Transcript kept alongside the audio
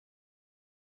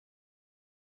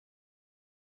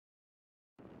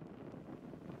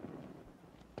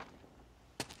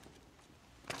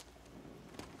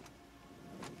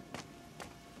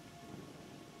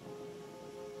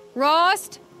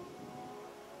Rost?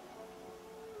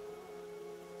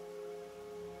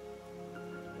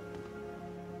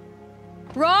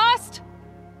 Rost?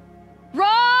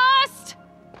 Rost?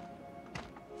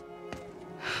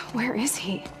 Where is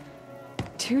he?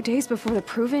 2 days before the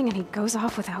proving and he goes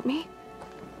off without me?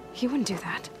 He wouldn't do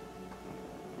that.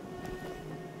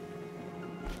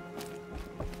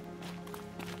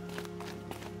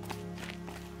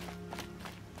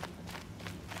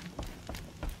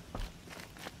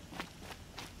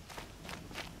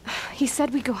 He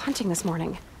said we'd go hunting this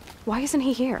morning. Why isn't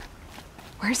he here?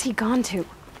 Where's he gone to?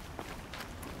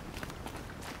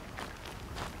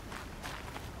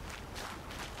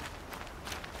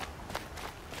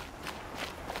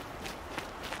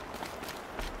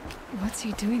 What's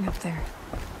he doing up there?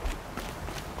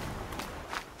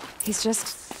 He's just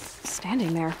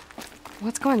standing there.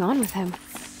 What's going on with him?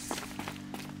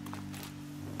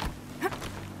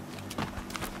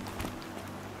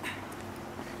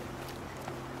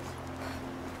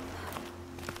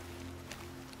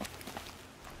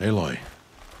 Aloy,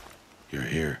 you're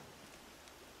here.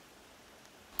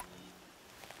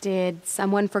 Did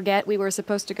someone forget we were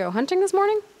supposed to go hunting this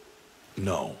morning?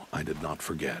 No, I did not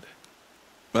forget.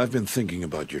 I've been thinking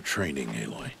about your training,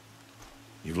 Aloy.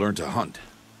 You've learned to hunt,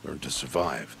 learned to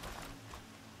survive.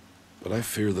 But I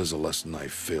fear there's a lesson I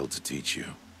failed to teach you.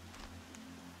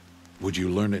 Would you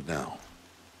learn it now?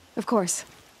 Of course.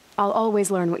 I'll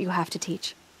always learn what you have to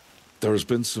teach. There has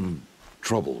been some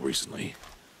trouble recently.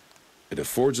 It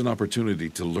affords an opportunity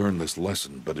to learn this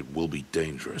lesson, but it will be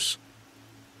dangerous.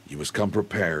 You must come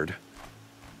prepared,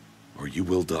 or you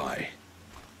will die.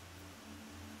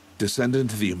 Descend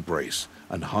into the Embrace,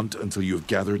 and hunt until you have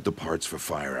gathered the parts for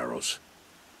fire arrows.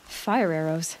 Fire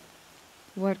arrows?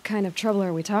 What kind of trouble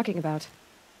are we talking about?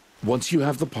 Once you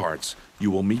have the parts, you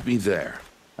will meet me there,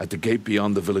 at the gate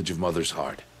beyond the village of Mother's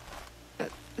Heart.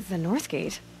 The North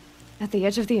Gate? At the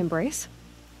edge of the Embrace?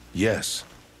 Yes.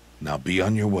 Now be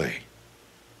on your way.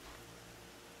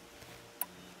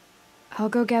 I'll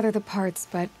go gather the parts,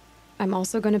 but I'm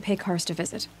also going to pay Karst a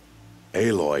visit.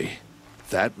 Aloy,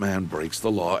 that man breaks the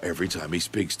law every time he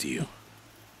speaks to you.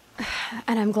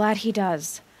 And I'm glad he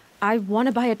does. I want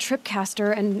to buy a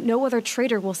tripcaster, and no other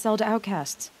trader will sell to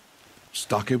outcasts.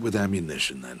 Stock it with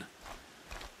ammunition, then.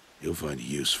 You'll find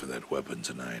use for that weapon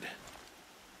tonight.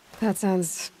 That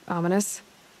sounds ominous.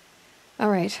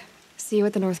 All right. See you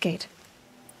at the North Gate.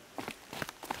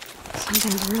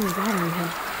 Something's really bothering him.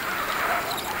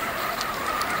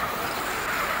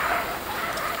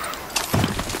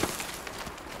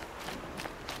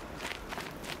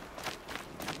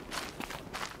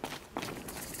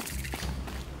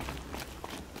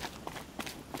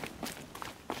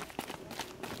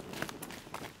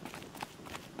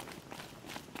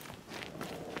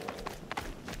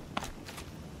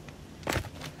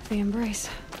 The Embrace.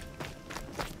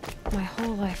 My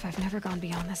whole life, I've never gone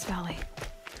beyond this valley.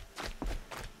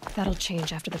 That'll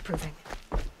change after the proving.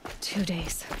 2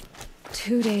 days.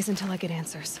 2 days until I get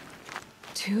answers.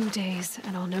 2 days,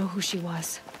 and I'll know who she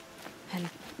was. And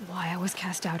why I was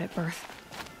cast out at birth.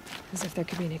 As if there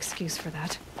could be an excuse for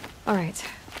that. All right.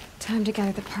 Time to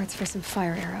gather the parts for some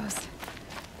fire arrows.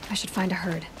 I should find a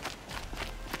herd.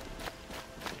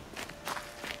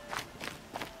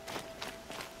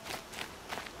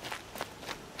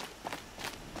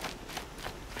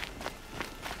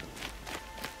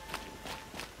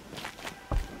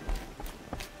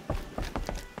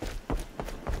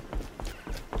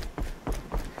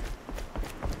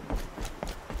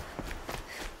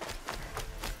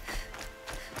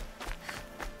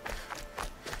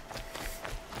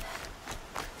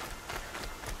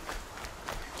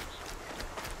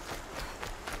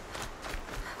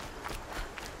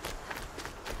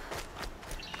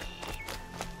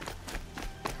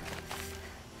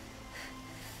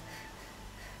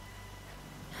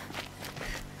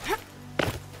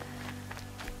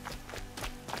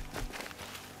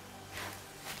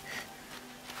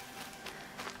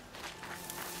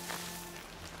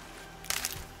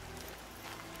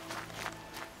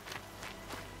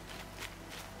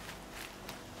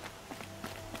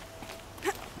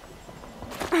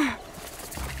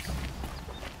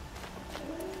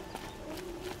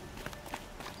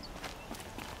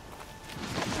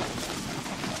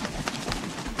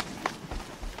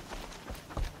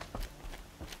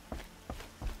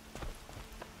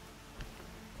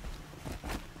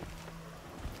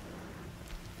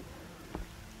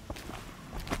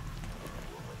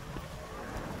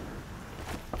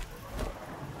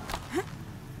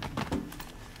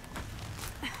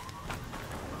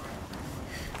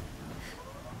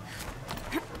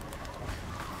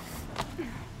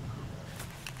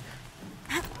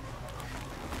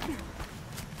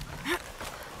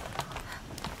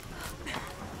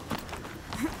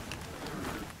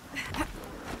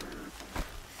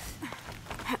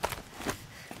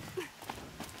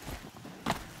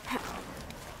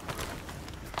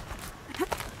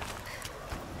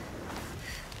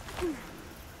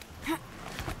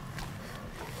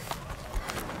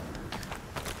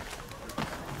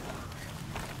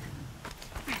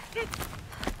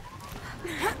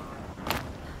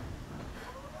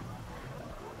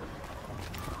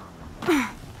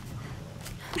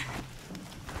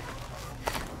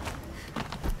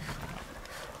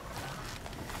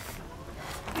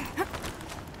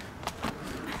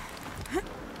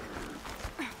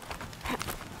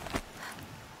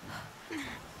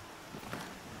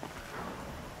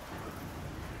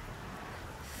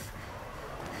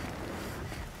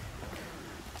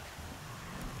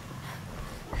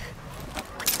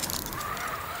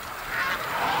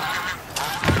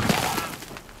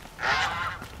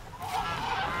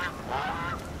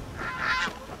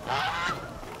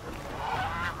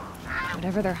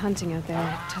 Whatever they're hunting out there,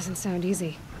 it doesn't sound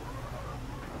easy.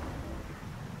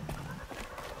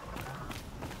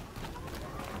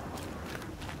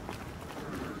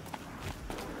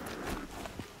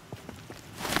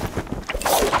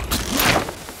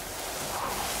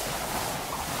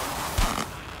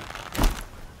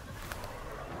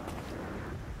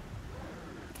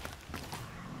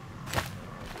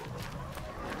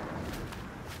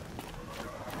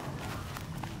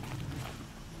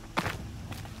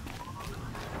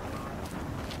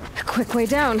 Quick way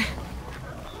down.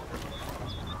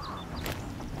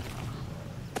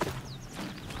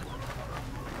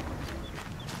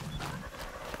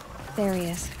 There he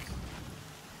is.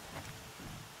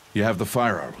 You have the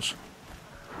fire arrows.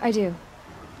 I do.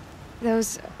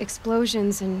 Those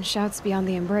explosions and shouts beyond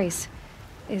the embrace.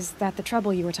 Is that the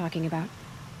trouble you were talking about?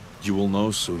 You will know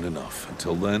soon enough.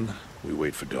 Until then, we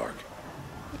wait for dark.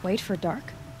 Wait for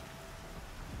dark?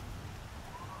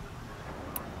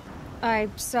 I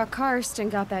saw Karst and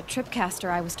got that tripcaster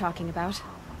I was talking about.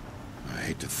 I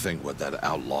hate to think what that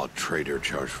outlawed trader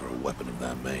charged for a weapon of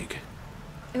that make.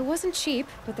 It wasn't cheap,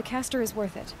 but the caster is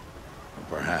worth it.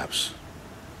 Perhaps.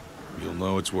 You'll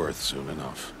know it's worth soon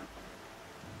enough.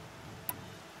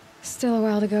 Still a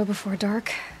while to go before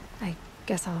dark. I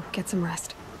guess I'll get some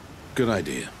rest. Good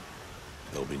idea.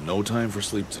 There'll be no time for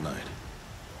sleep tonight.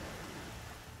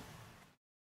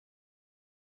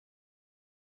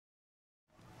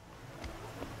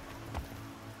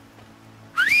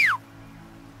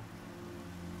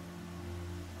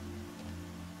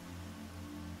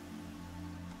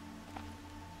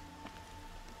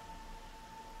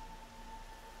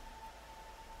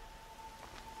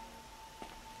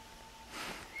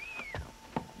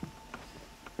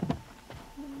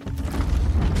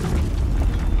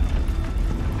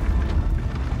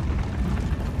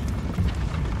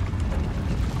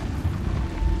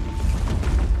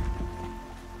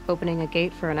 Opening a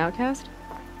gate for an outcast?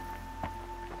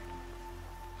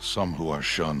 Some who are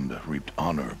shunned reaped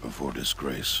honor before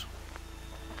disgrace.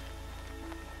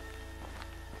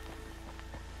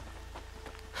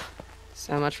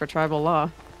 So much for tribal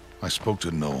law. I spoke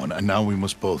to no one, and now we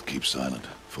must both keep silent,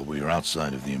 for we are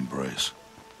outside of the embrace.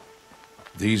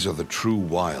 These are the true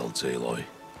wilds, Aloy,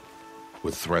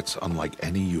 with threats unlike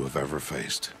any you have ever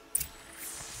faced.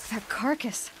 That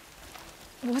carcass.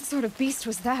 What sort of beast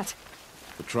was that?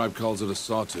 The tribe calls it a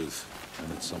sawtooth,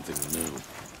 and it's something new.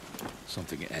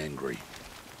 Something angry.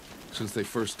 Since they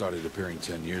first started appearing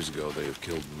 10 years ago, they have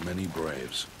killed many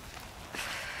braves.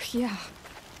 Yeah.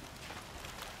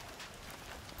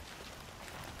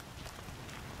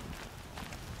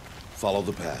 Follow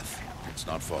the path. It's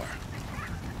not far.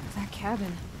 That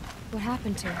cabin. What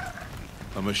happened to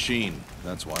it? A machine,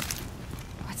 that's what.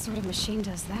 What sort of machine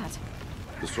does that?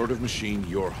 The sort of machine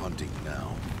you're hunting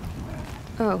now.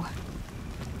 Oh.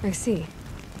 I see.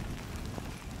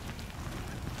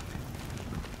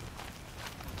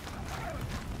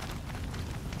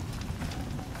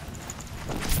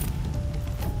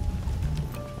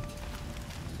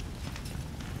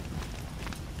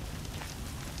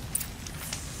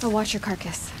 I'll watch your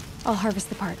carcass. I'll harvest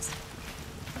the parts.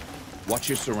 Watch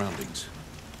your surroundings.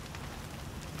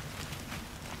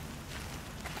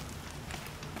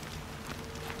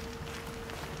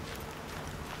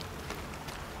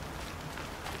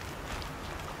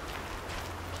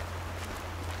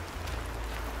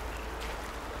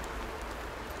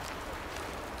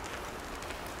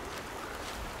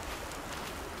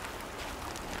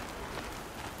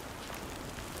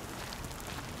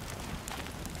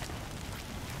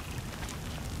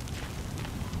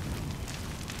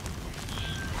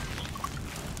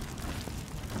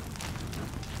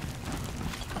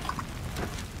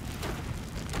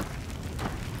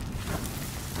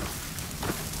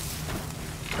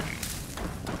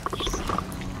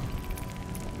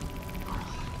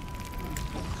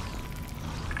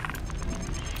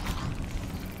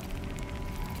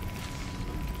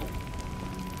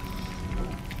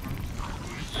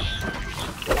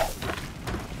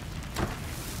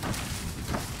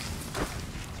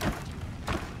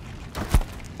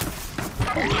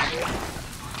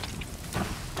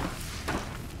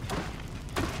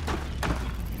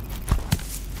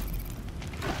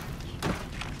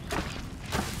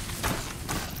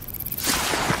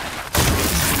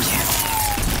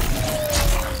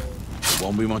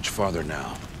 Won't be much farther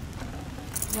now.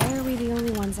 Why are we the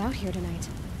only ones out here tonight?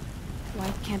 Why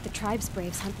can't the tribe's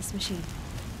braves hunt this machine?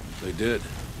 They did.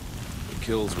 The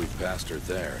kills we passed are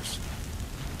theirs.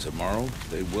 Tomorrow,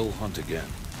 they will hunt again.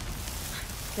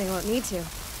 They won't need to.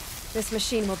 This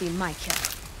machine will be my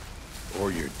kill.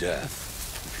 Or your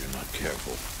death, if you're not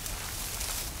careful.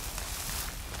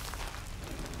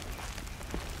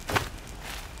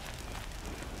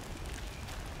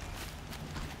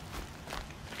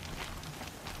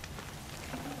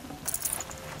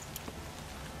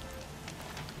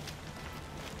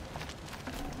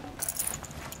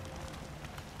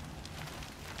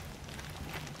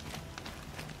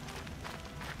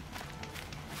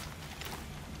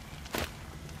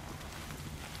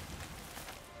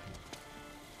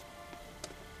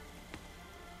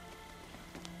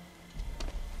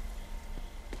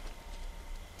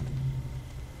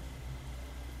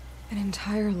 An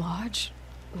entire lodge?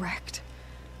 Wrecked?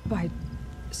 By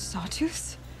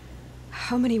sawtooths?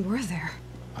 How many were there?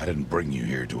 I didn't bring you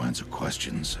here to answer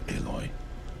questions, Aloy.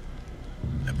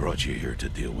 I brought you here to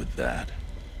deal with that.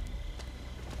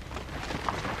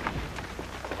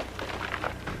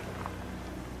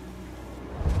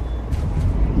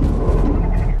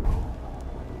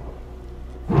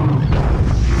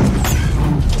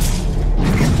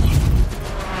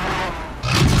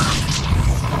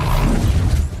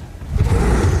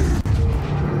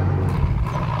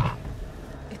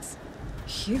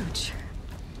 Huge.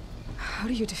 How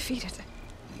do you defeat it?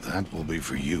 That will be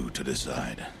for you to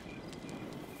decide.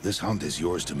 This hunt is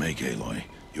yours to make, Aloy.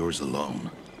 Yours alone.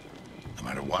 No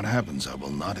matter what happens, I will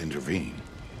not intervene.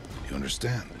 You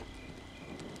understand?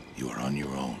 You are on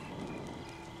your own.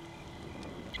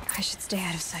 I should stay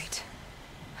out of sight.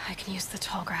 I can use the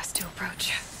tall grass to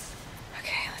approach.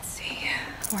 Okay, let's see.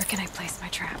 Where can I place my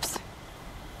traps?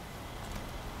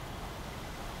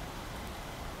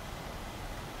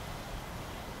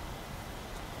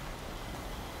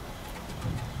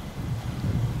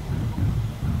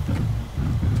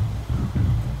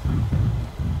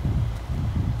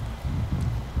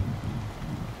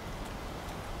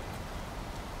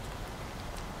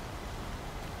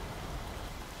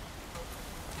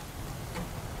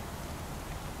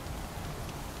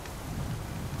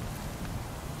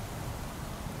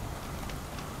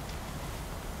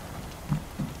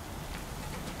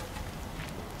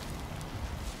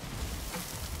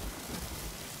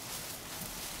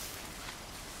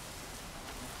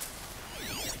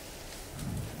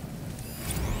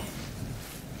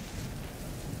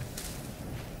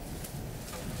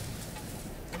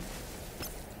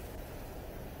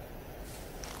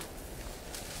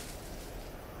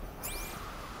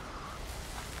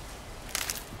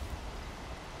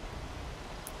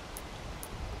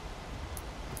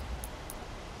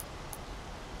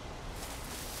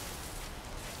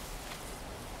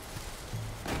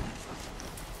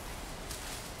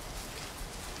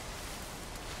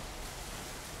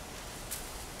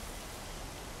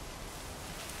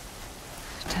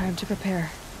 Time to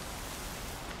prepare.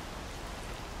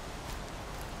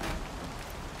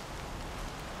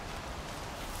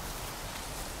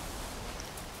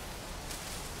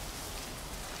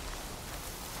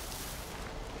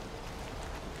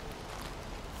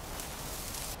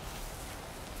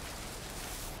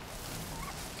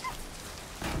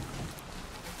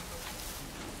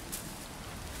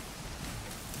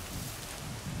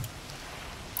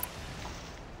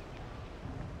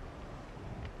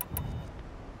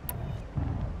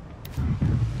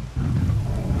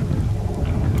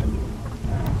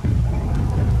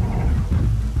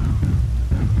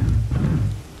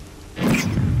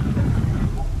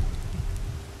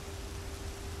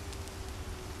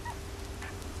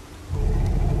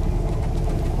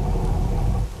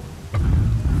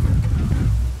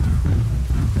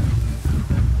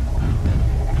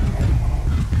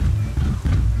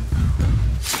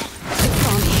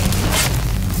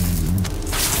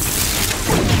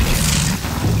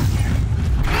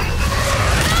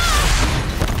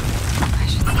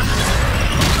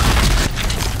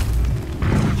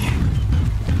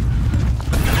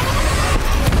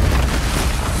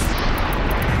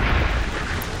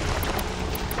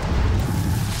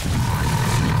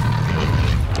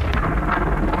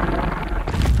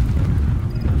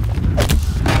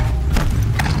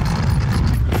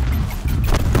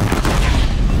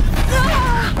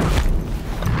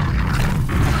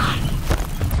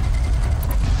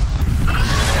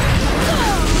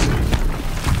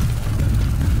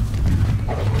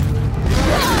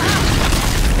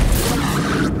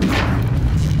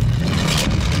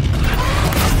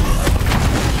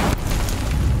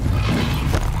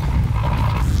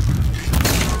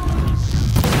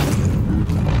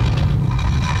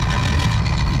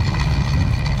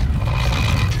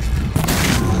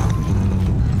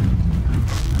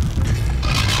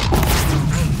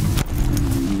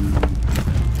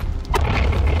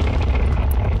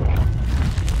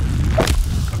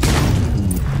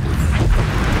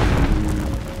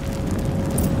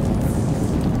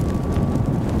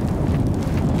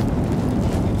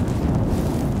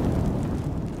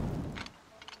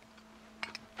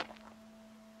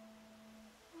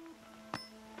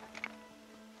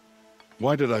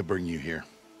 Why did I bring you here?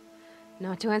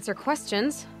 Not to answer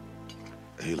questions.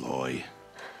 Aloy.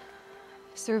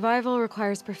 Survival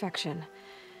requires perfection.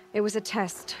 It was a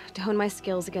test to hone my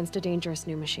skills against a dangerous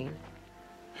new machine.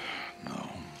 No.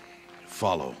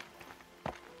 Follow.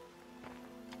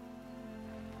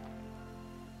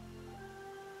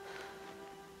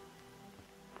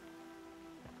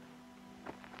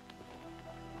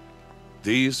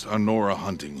 These are Nora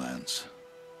hunting lands.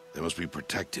 They must be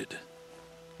protected.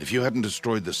 If you hadn't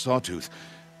destroyed the Sawtooth,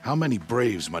 how many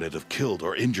Braves might it have killed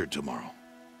or injured tomorrow?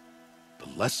 The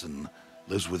lesson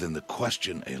lives within the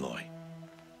question, Aloy.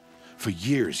 For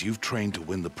years, you've trained to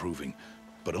win the Proving,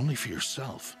 but only for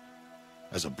yourself.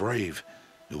 As a Brave,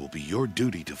 it will be your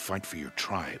duty to fight for your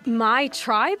tribe. My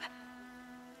tribe?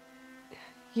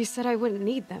 You said I wouldn't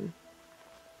need them.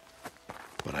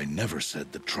 But I never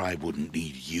said the tribe wouldn't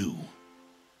need you.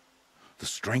 The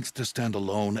strength to stand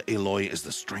alone, Aloy, is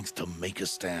the strength to make a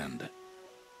stand.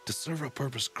 To serve a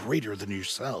purpose greater than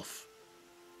yourself.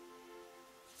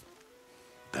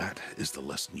 That is the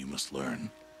lesson you must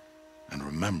learn. And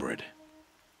remember it.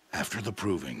 After the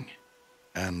Proving.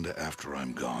 And after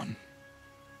I'm gone.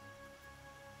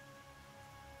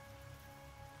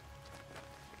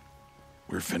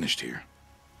 We're finished here.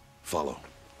 Follow.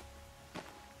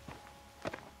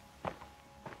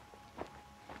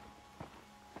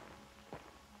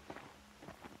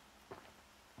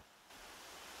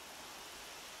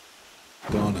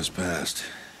 Dawn has passed.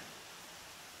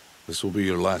 This will be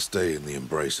your last day in the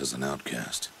Embrace as an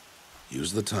outcast.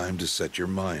 Use the time to set your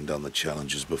mind on the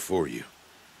challenges before you.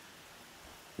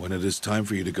 When it is time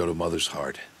for you to go to Mother's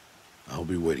Heart, I'll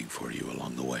be waiting for you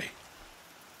along the way.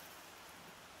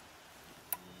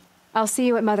 I'll see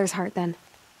you at Mother's Heart, then.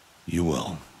 You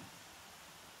will.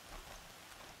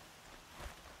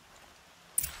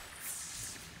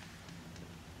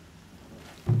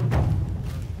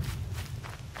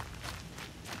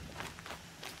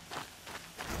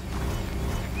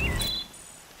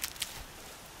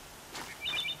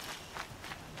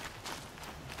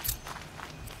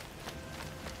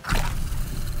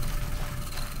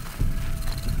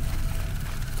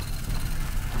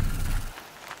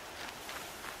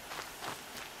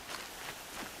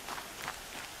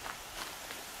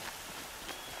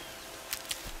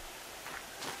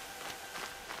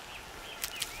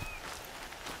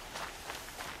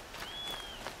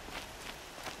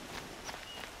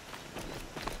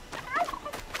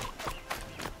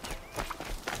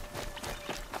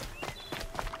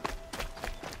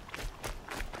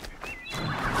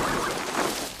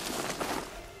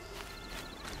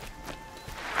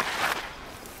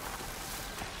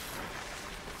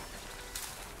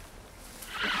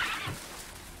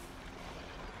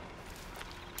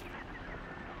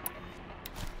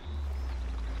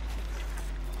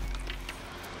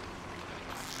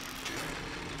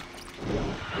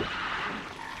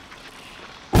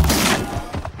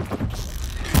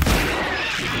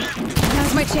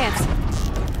 Now's my chance.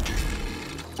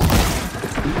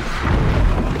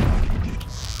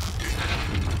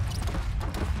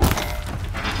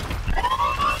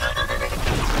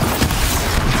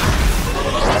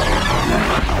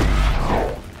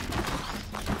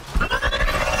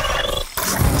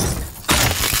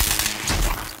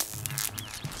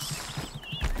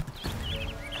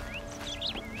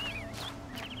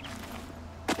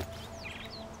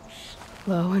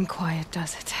 Low and quiet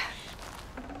does it.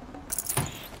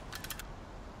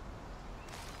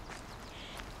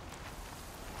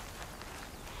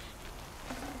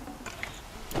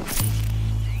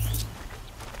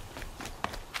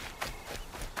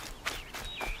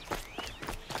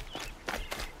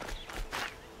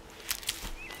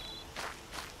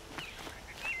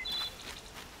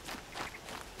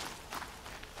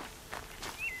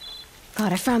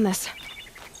 God, I found this.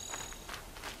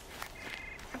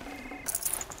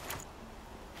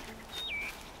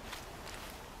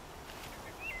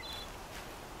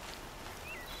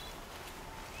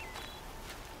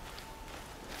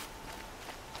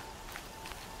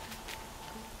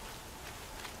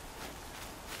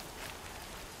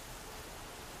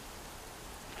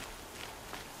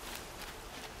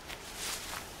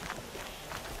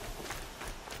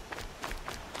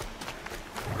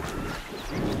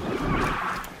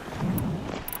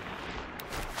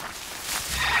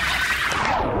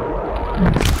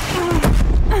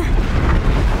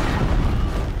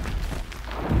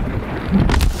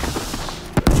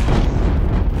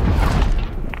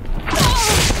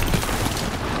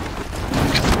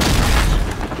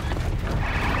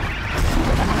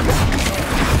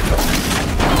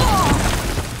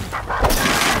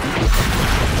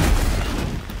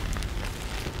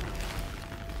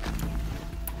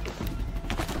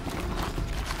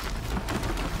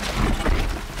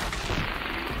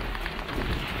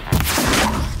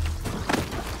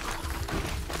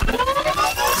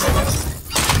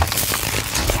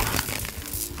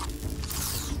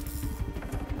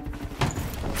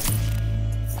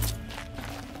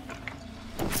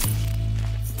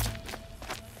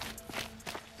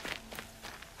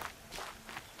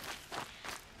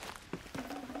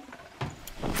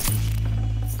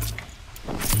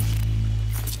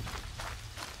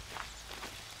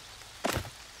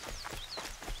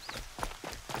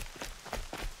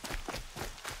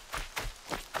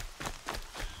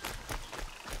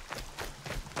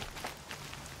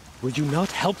 Will you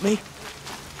not help me?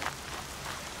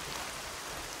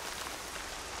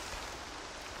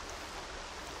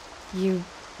 You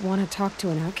want to talk to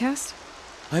an outcast?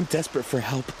 I'm desperate for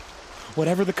help.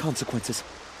 Whatever the consequences.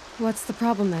 What's the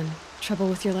problem then? Trouble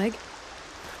with your leg?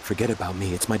 Forget about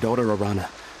me. It's my daughter, Arana.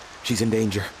 She's in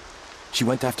danger. She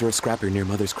went after a scrapper near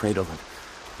Mother's cradle, and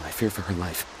I fear for her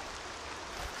life.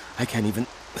 I can't even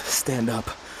stand up,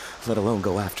 let alone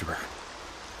go after her.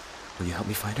 Will you help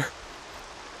me find her?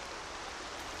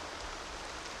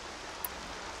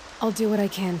 I'll do what I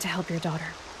can to help your daughter.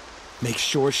 Make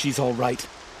sure she's all right.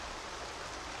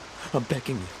 I'm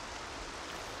begging you.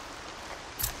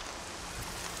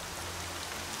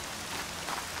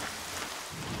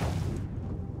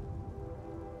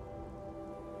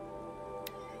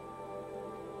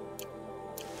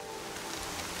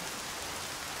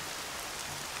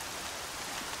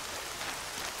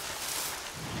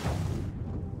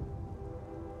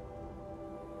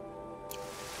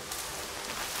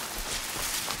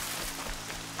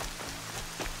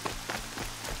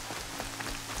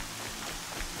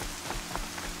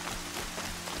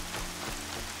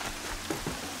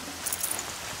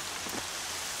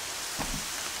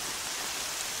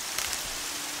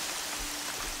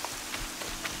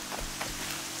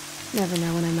 Never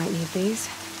know when I might need these.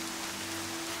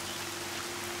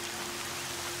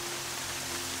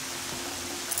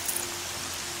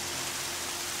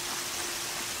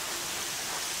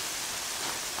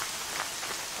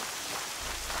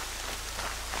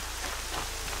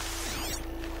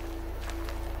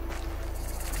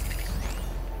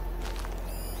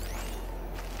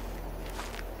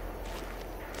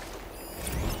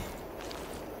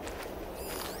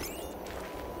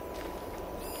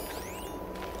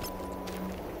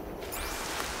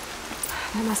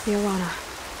 That must be Arana.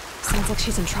 Sounds like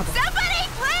she's in trouble. Somebody,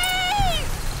 please!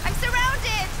 I'm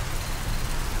surrounded!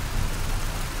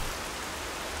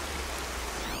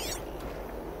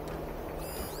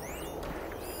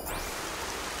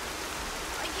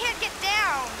 I can't get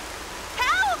down.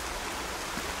 Help!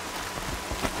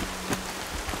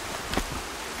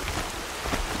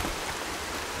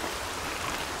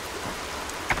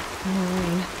 No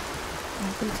rain.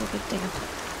 Welcome to the damp.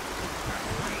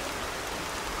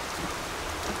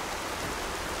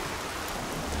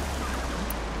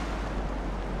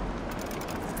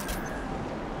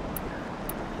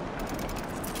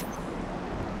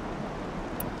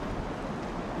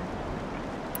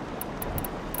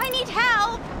 I need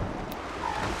help!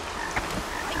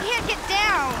 I can't get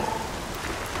down.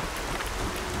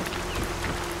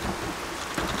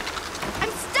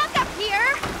 I'm stuck up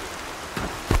here!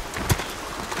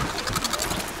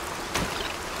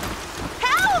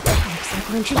 Help! Looks like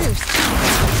we're introduced.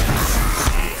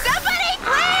 Somebody,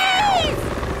 please!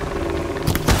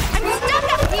 I'm stuck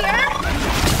up here!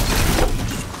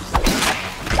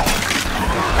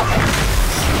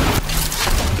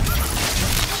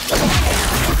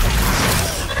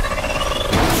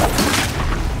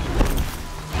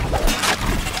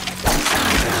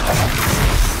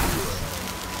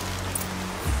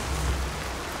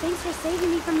 Thanks for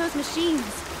saving me from those machines.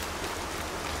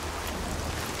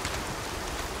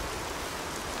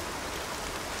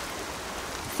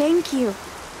 Thank you.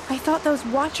 I thought those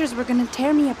Watchers were gonna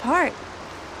tear me apart.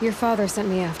 Your father sent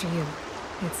me after you.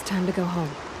 It's time to go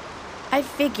home. I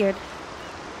figured.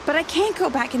 But I can't go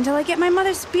back until I get my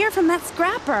mother's spear from that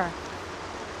scrapper.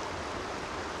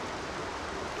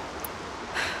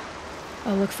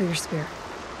 I'll look for your spear.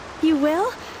 You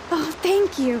will? Oh,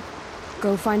 thank you.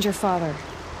 Go find your father.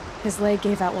 His leg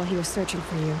gave out while he was searching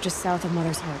for you, just south of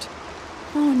Mother's Heart.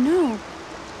 Oh, no.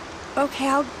 Okay,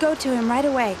 I'll go to him right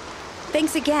away.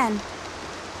 Thanks again.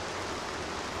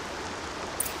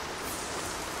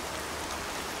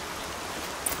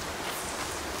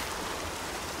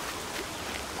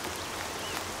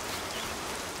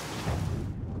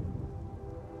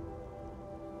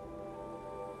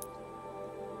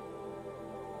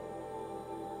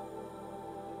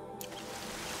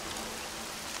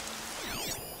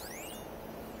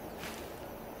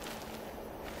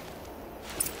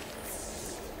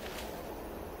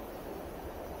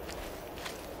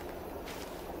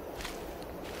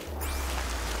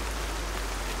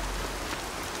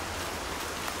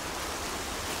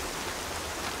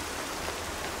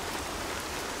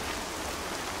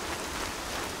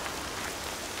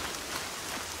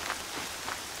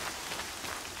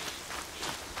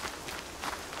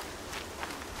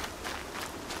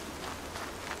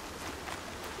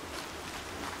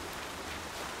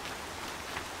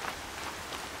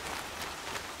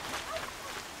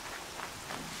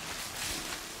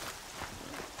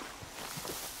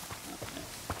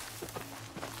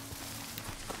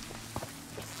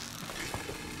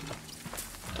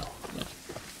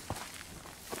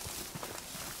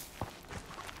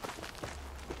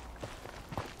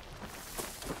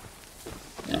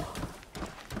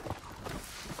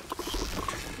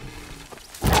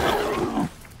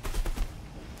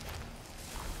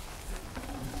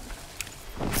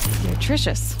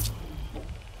 nutritious.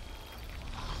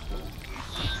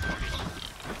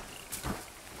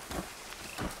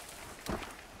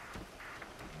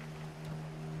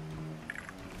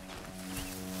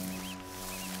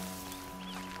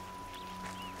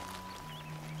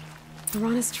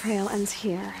 Rana's trail ends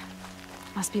here.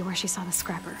 Must be where she saw the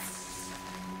scrapper.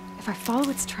 If I follow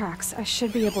its tracks, I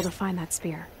should be able to find that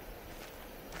spear.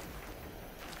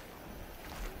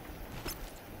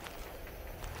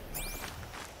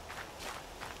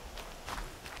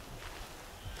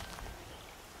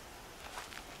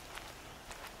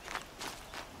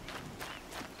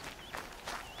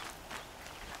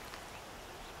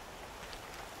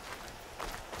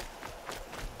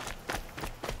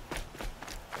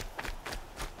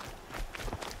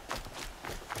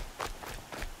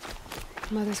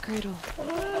 Mother's cradle.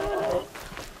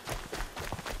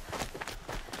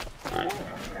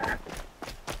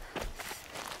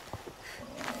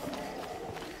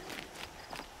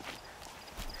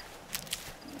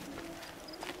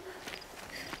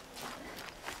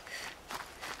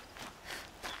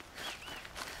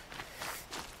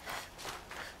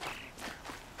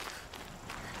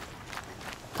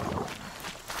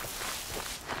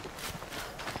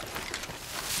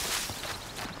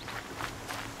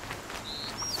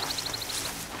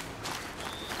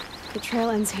 The trail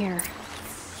ends here.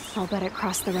 I'll bet it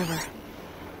crossed the river.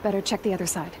 Better check the other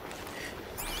side.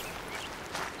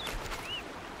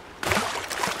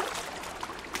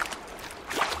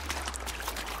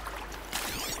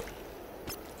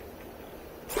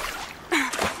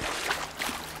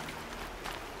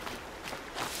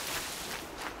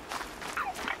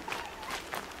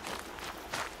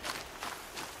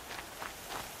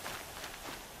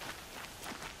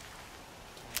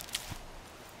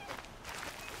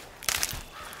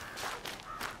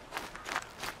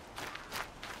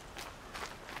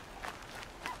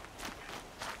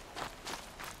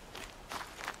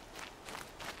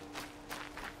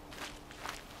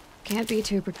 Can't be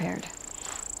too prepared.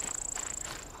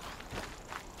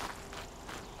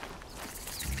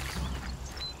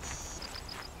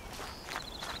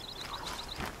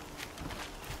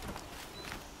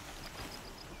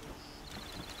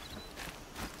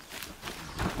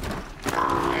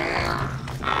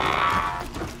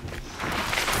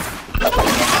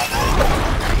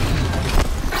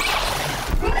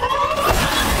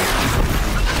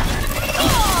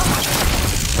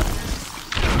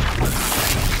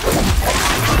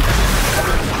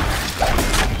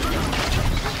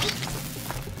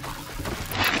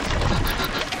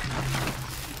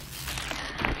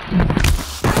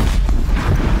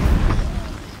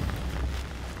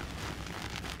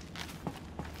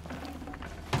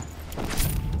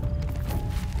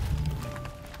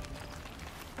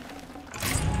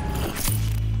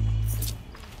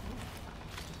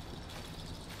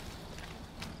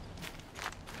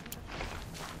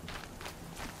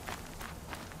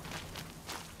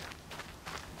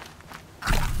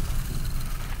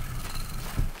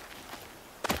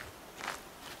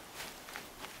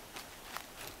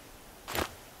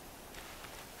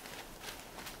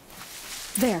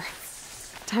 There.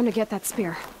 Time to get that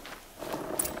spear.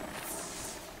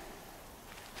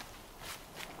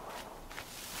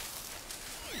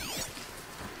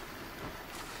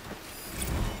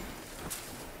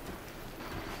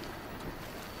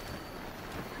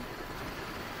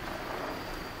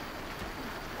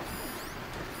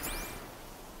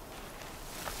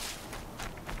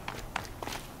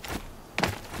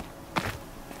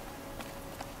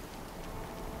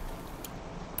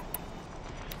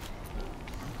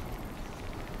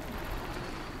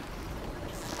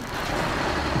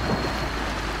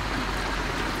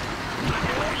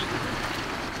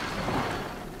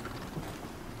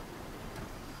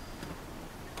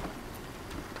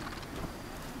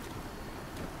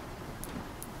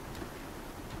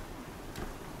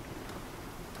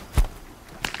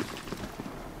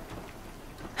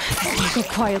 Go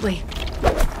quietly.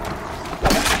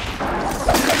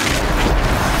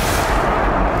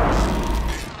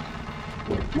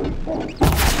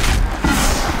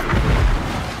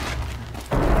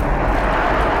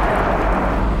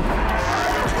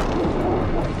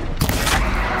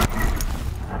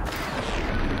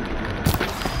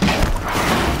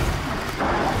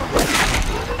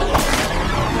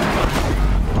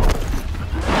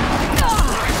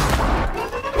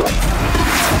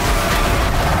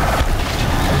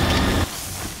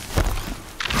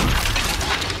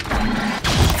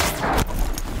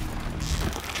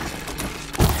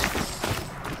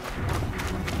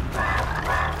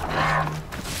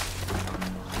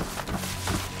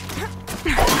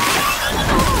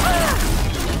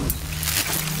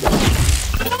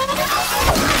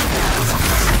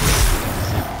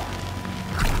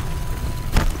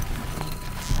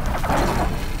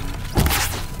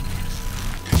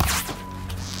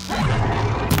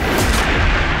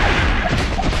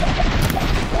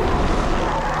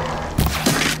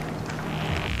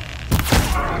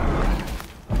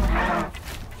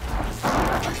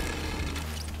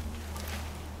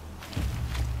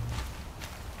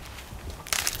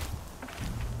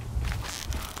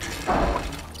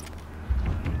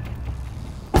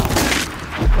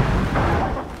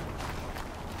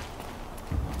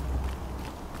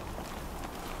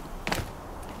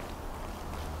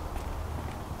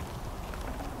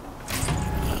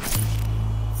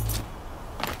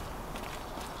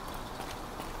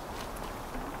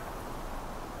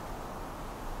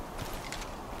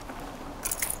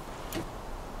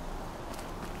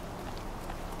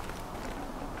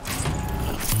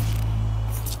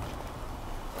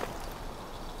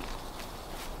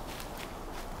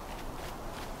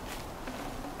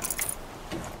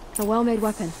 a well-made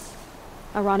weapon.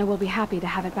 Arana will be happy to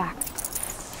have it back.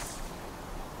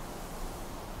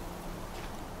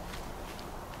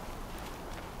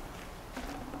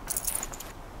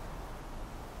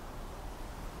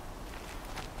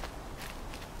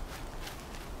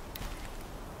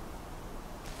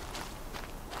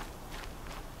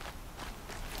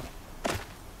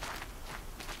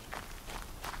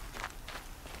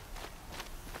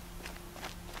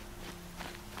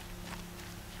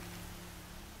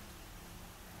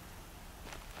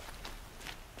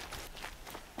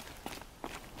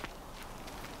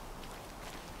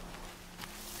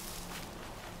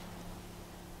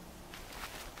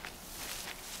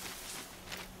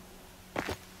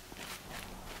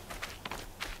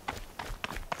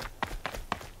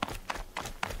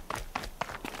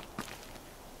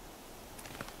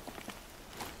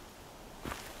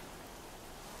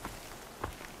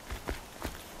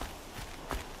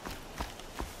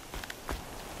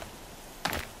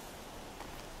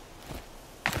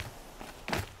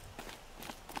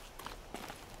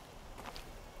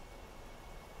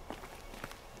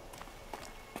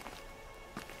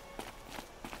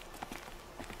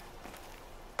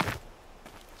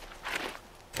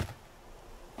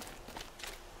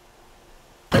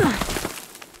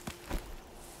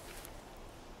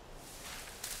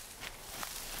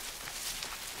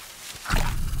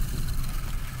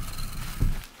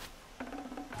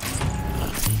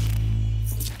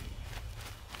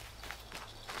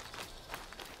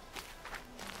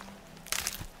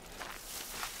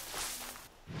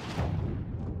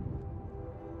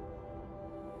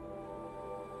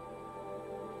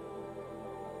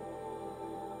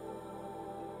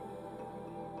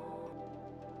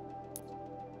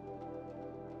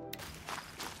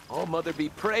 Oh, Mother be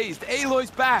praised!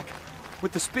 Aloy's back!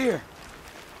 With the spear!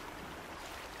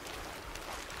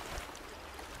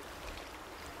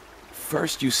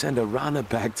 First you send Arana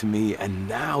back to me, and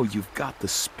now you've got the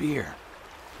spear.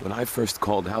 When I first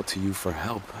called out to you for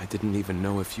help, I didn't even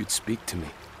know if you'd speak to me.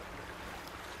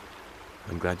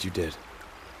 I'm glad you did.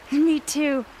 Me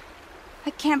too. I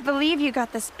can't believe you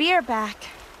got the spear back.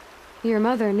 Your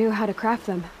mother knew how to craft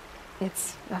them.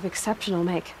 It's of exceptional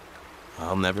make.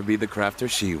 I'll never be the crafter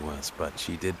she was, but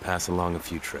she did pass along a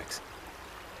few tricks.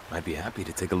 I'd be happy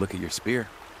to take a look at your spear.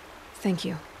 Thank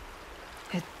you.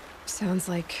 It sounds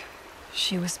like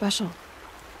she was special.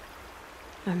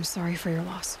 I'm sorry for your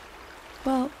loss.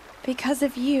 Well, because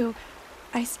of you,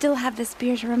 I still have the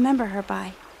spear to remember her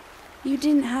by. You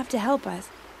didn't have to help us,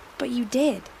 but you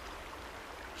did.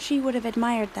 She would have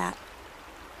admired that.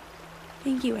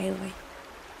 Thank you, Aloy,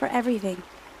 for everything.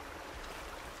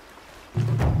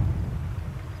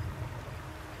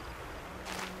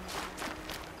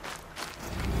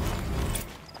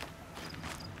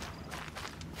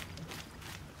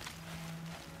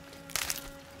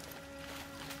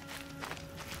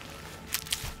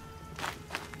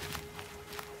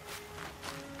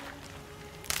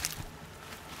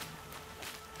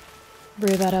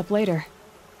 Brew that up later.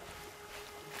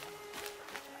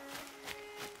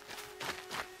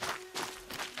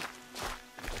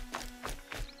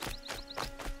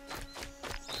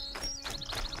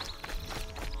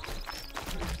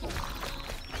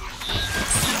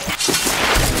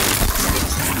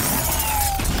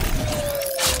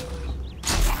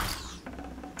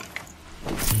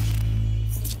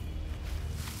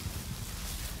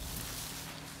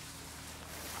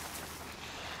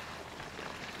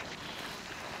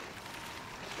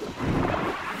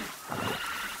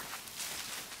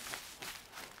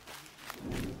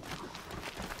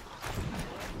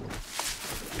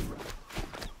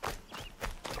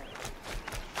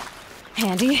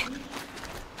 Handy.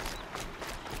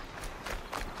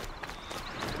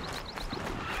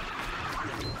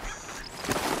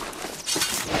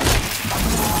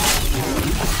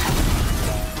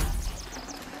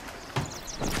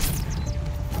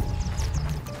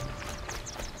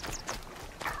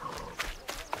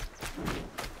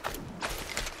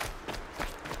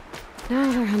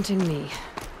 Now they're hunting me.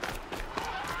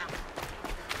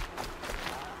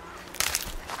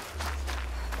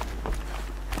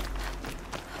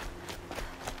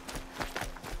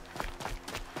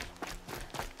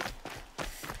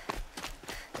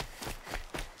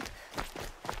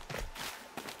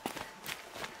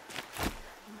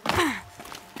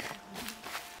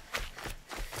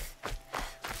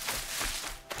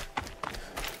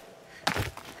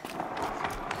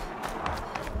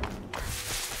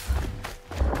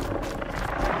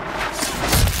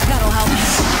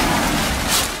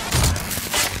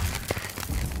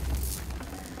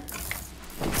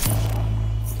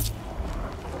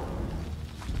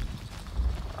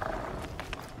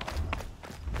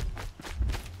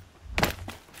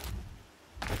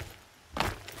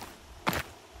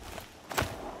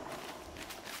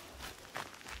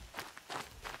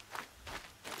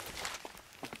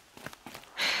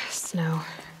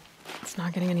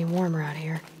 not getting any warmer out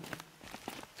here.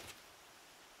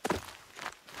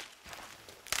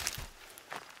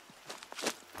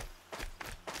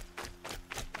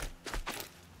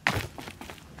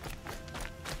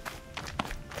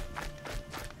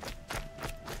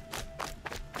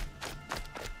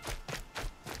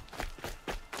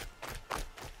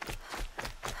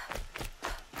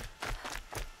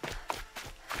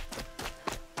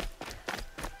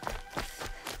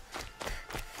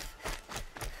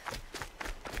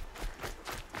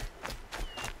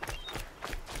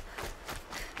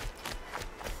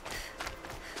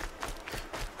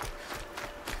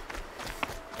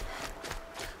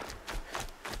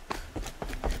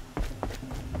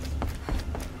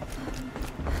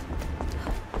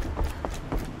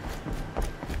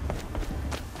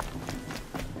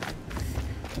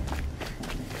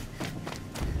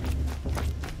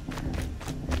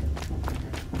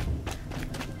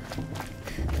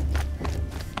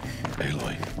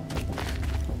 Aloy,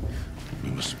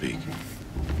 we must speak.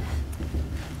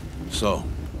 So,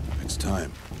 it's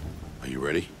time. Are you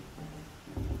ready?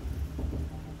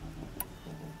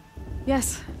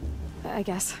 Yes, I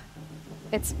guess.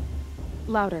 It's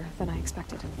louder than I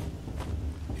expected.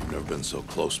 You've never been so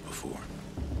close before.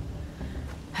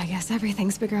 I guess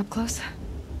everything's bigger up close.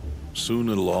 Soon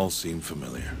it'll all seem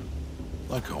familiar.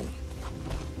 Like home.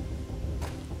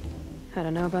 I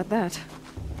don't know about that.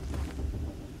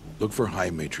 Look for High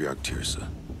Matriarch Tirsa.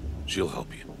 She'll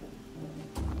help you.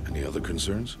 Any other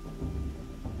concerns?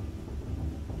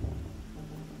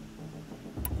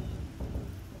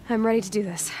 I'm ready to do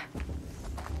this.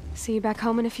 See you back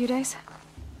home in a few days?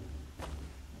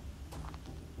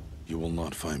 You will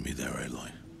not find me there,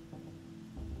 Aloy.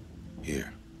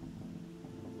 Here.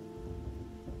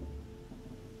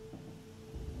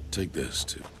 Take this,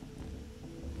 too.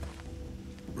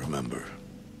 Remember.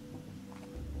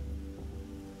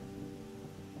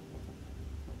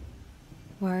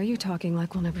 Why are you talking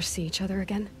like we'll never see each other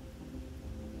again?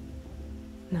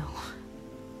 No.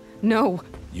 No!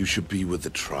 You should be with the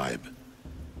tribe.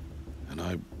 And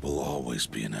I will always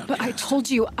be an outcast. But I told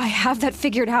you, I have that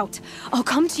figured out. I'll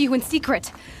come to you in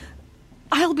secret.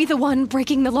 I'll be the one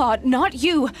breaking the law, not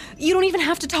you. You don't even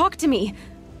have to talk to me.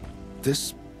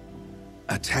 This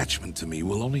attachment to me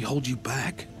will only hold you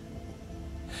back.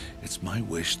 It's my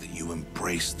wish that you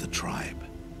embrace the tribe.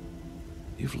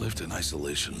 You've lived in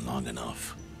isolation long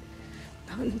enough.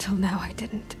 Not until now, I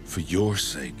didn't. For your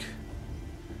sake,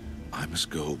 I must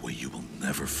go where you will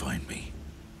never find me.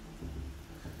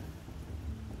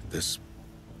 This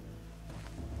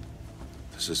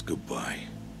is goodbye.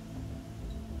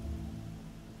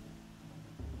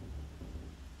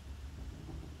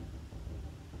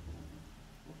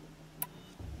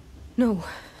 No,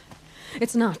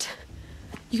 it's not.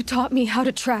 You taught me how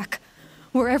to track.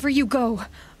 Wherever you go,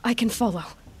 I can follow.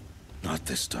 Not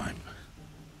this time.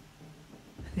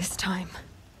 This time.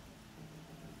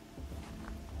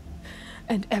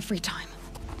 And every time.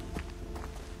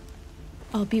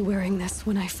 I'll be wearing this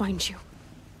when I find you.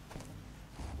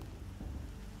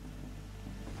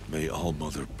 May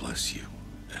All-Mother bless you,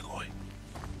 Aloy.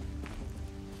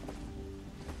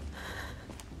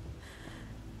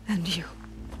 And you.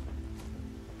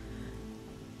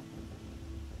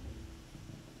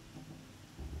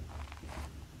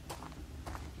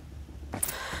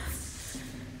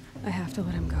 I have to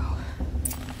let him go.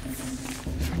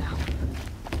 For now.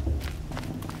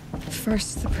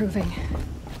 First, the proving.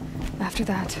 After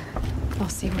that, I'll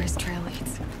see where his trail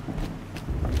leads.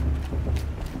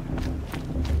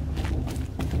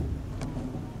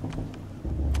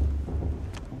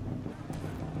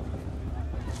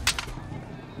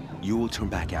 You will turn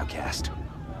back, outcast.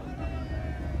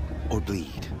 Or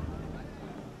bleed.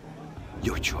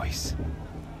 Your choice.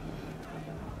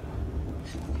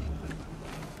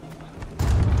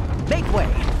 Make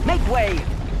way! Make way!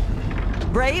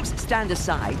 Braves, stand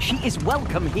aside. She is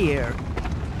welcome here.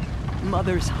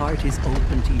 Mother's heart is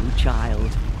open to you,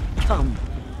 child. Come.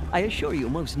 I assure you,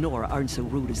 most Nora aren't so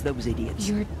rude as those idiots.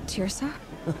 You're Tirsa?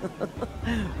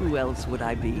 Who else would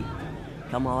I be?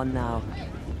 Come on now.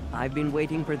 I've been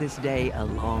waiting for this day a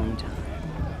long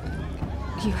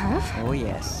time. You have? Oh,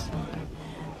 yes.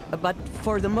 But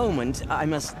for the moment, I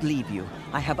must leave you.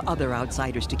 I have other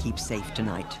outsiders to keep safe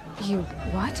tonight. You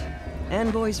what?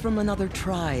 Envoys from another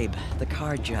tribe, the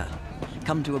Karja.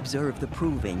 Come to observe the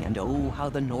proving, and oh, how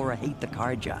the Nora hate the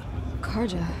Karja.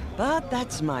 Karja? But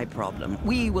that's my problem.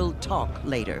 We will talk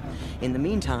later. In the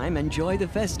meantime, enjoy the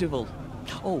festival.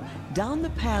 Oh, down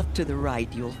the path to the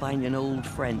right, you'll find an old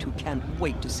friend who can't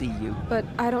wait to see you. But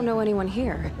I don't know anyone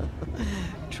here.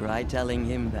 Try telling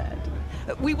him that.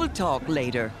 We will talk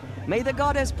later. May the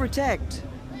goddess protect.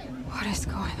 What is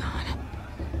going on?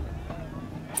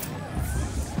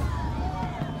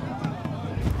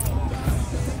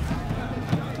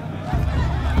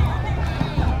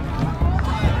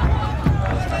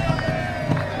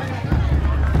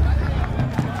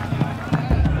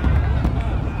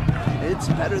 It's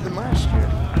better than last year.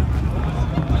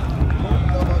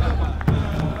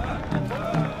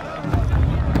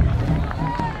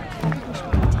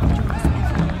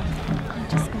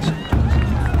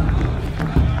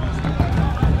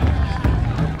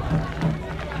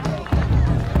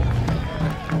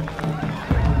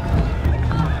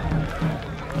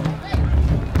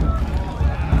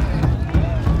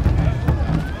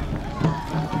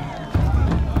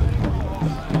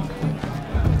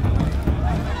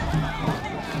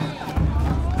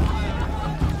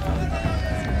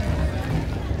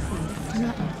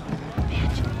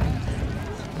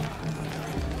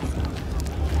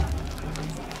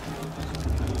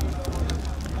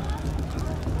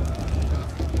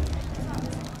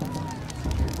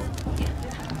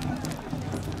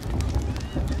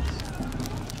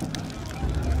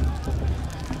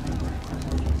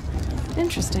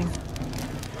 Interesting.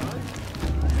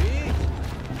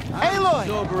 Aloy!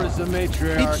 Sober as the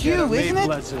matriarch. It's you, and a isn't maid it?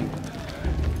 blessing.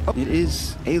 It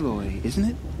is Aloy, isn't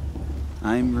it?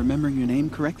 I'm remembering your name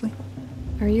correctly?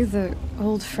 Are you the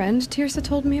old friend Tirsa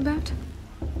told me about?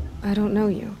 I don't know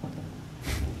you.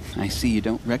 I see you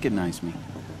don't recognize me.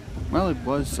 Well, it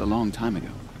was a long time ago.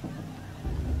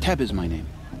 Teb is my name.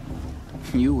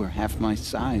 You were half my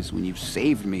size when you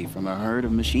saved me from a herd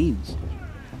of machines.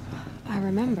 I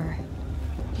remember.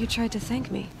 You tried to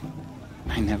thank me.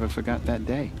 I never forgot that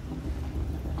day.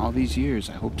 All these years,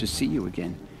 I hope to see you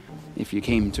again, if you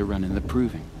came to run in the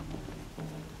proving.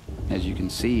 As you can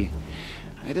see,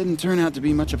 I didn't turn out to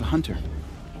be much of a hunter.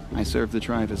 I served the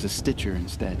tribe as a stitcher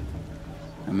instead,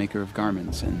 a maker of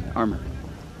garments and armor.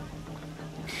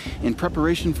 In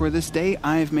preparation for this day,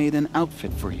 I've made an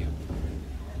outfit for you.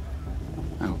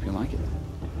 I hope you like it.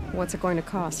 What's it going to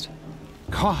cost?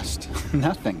 Cost?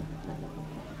 Nothing.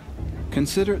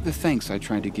 Consider it the thanks I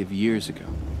tried to give years ago.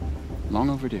 Long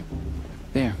overdue.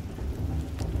 There.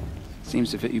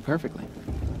 Seems to fit you perfectly.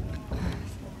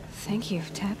 Thank you,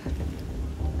 Teb.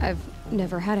 I've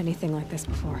never had anything like this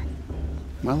before.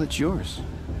 Well, it's yours.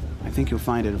 I think you'll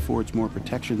find it affords more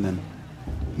protection than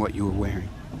what you were wearing.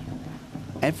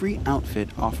 Every outfit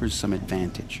offers some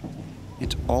advantage.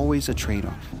 It's always a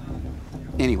trade-off.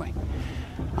 Anyway,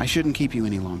 I shouldn't keep you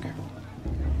any longer.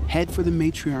 Head for the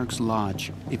Matriarch's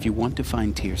Lodge if you want to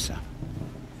find Tirsa.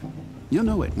 You'll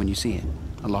know it when you see it.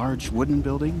 A large wooden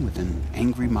building with an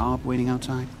angry mob waiting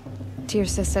outside.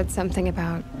 Tirsa said something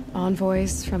about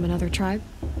envoys from another tribe?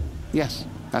 Yes,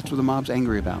 that's what the mob's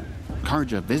angry about.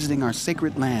 Karja visiting our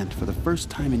sacred land for the first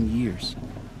time in years.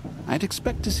 I'd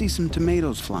expect to see some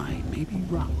tomatoes fly, maybe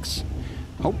rocks.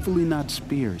 Hopefully not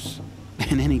spears.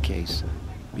 In any case,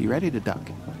 be ready to duck.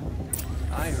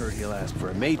 I heard he'll ask for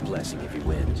a maid blessing if he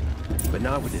wins. But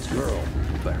not with his girl,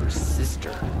 but her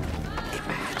sister.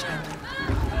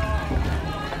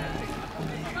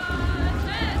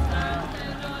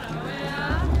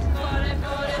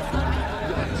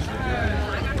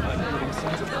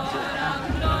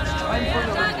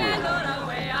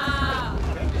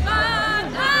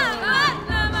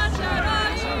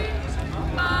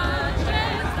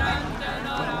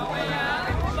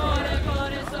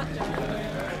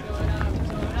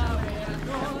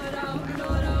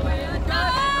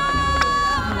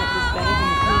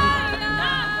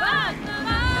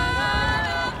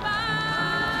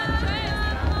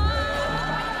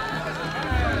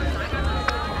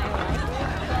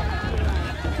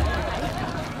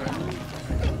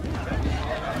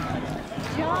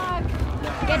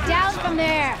 Get down from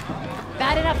there!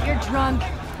 Bad enough you're drunk.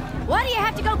 Why do you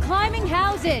have to go climbing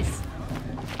houses?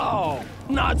 Oh,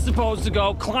 not supposed to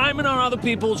go climbing on other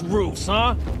people's roofs,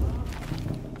 huh?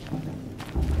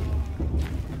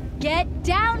 Get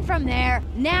down from there,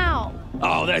 now!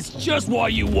 Oh, that's just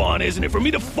what you want, isn't it? For me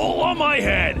to fall on my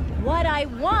head! What I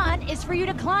want is for you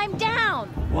to climb down!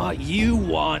 What you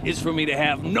want is for me to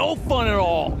have no fun at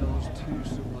all.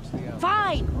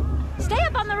 Fine! Stay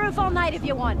up on the roof all night if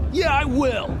you want. Yeah, I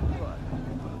will!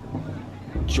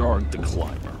 Jarg the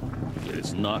Climber. It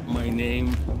is not my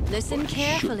name. Listen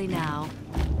carefully now,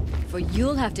 for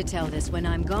you'll have to tell this when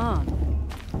I'm gone.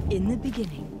 In the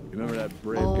beginning, You remember that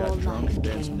brave all got drunk life and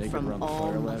danced came naked from around the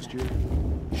all fire last year?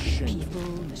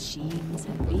 people, machines,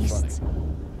 and beasts.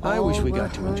 I wish all we were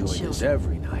got to her enjoy this children.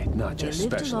 every night, not They just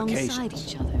lived special alongside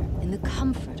occasions. each other in the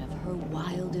comfort of her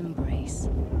wild embrace.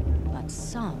 But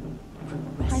some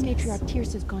grew High restless. Matriarch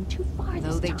Tirsa's gone too far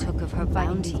Though this they time. took of her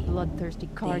inviting bounty, these bloodthirsty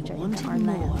they Karja wanted into our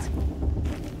more. lands.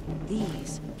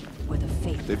 these were the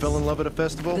fates. They fell in love at a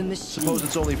festival? The machine Suppose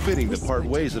it's only fitting to part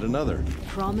ways at another.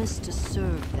 Promised to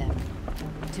serve them,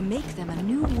 to make them a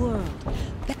new world.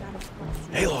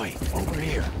 Aloy, over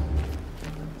here.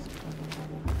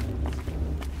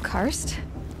 Karst?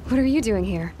 What are you doing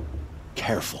here?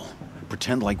 Careful.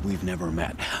 Pretend like we've never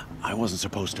met. I wasn't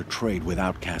supposed to trade with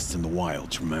outcasts in the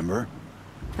wilds, remember?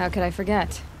 How could I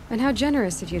forget? And how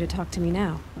generous of you to talk to me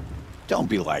now. Don't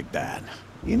be like that.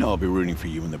 You know I'll be rooting for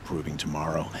you in the proving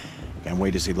tomorrow. Can't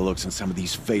wait to see the looks on some of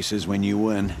these faces when you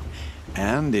win.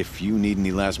 And if you need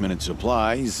any last-minute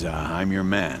supplies, I'm your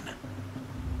man.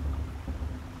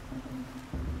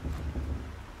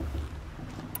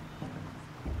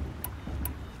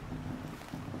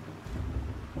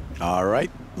 All right,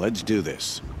 let's do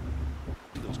this.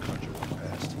 Those conjure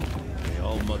past. May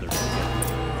all mother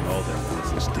forget all their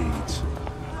worthless deeds.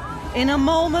 In a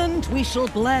moment, we shall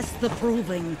bless the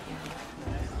proving.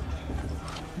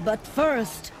 But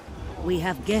first, we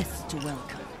have guests to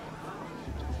welcome.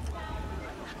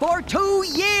 For 2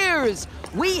 years,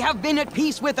 we have been at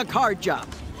peace with Akarja.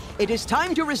 It is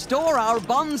time to restore our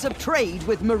bonds of trade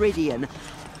with Meridian.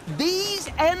 These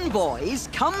envoys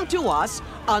come to us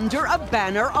under a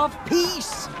banner of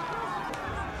peace.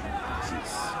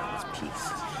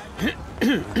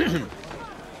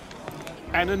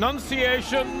 An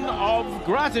enunciation of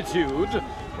gratitude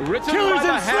written Killers by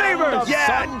the and hand slavers! of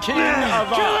Sun King of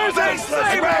Killers and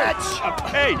slavers!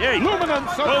 Hey!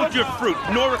 Luminance Hold your fruit,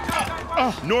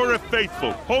 Nora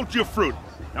Faithful, hold your fruit.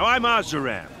 Now I'm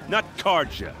Azaram, not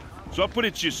Karja, so I'll put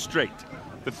it to you straight.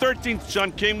 The 13th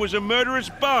Sun King was a murderous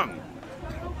bung.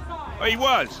 Oh, he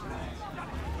was.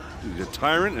 He was a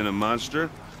tyrant and a monster.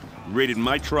 Raided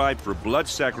my tribe for blood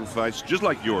sacrifice, just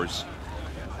like yours.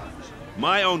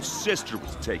 My own sister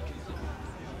was taken.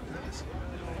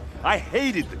 I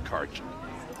hated the Karja.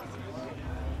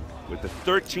 But the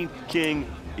 13th king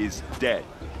is dead.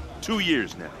 2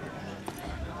 years now.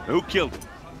 Now, who killed him?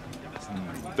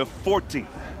 The 14th.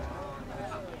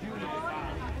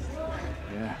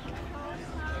 Yeah.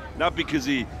 Not because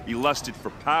he lusted for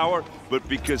power, but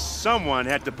because someone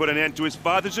had to put an end to his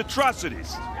father's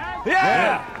atrocities.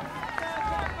 Yeah!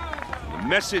 The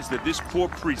message that this poor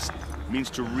priest means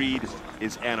to read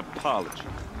is an apology.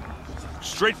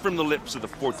 Straight from the lips of the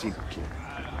 14th king.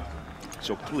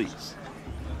 So please,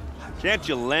 can't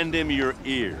you lend him your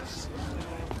ears?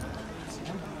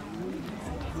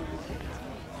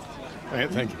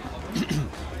 Thank you.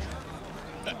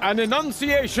 An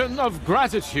enunciation of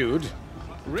gratitude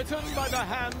written by the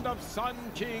hand of Sun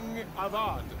King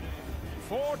Avad,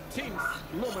 14th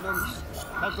luminance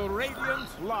of the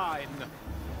Radiant Line.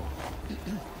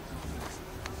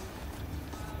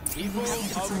 People of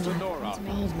Sonora,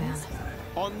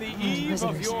 on the eve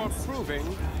of your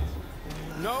proving,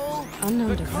 know Unknown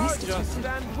that device Karja detected.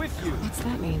 stand with you. What's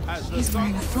that mean? As the He's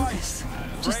wearing a sun focus,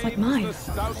 just like braves mine. the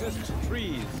stoutest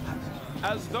trees,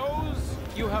 as those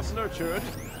you have nurtured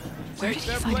Where take did he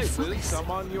their find a places focus?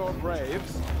 among your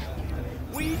braves.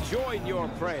 We join your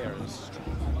prayers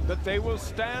that they will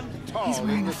stand tall He's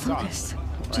wearing in the a focus, sun.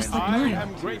 just like I mine.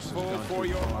 am grateful for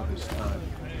your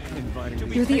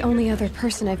You're the only other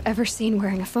person I've ever seen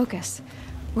wearing a focus.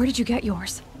 Where did you get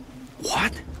yours?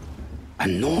 What? A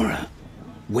Nora?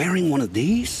 Wearing one of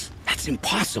these? That's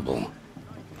impossible.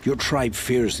 Your tribe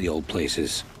fears the old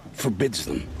places, forbids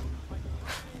them.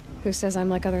 Who says I'm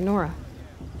like other Nora?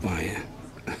 Why,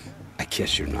 I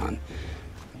guess you're not.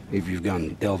 If you've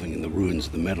gone delving in the ruins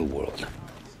of the metal world.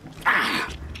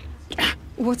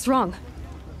 What's wrong?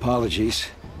 Apologies.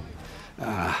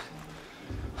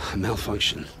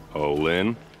 Malfunction. Oh,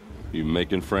 Lynn, you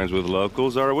making friends with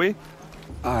locals, are we?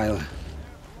 I'll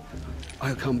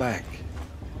come back.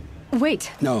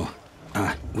 Wait. No,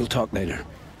 we'll talk later.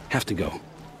 Have to go.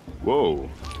 Whoa.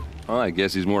 Oh, I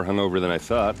guess he's more hungover than I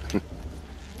thought.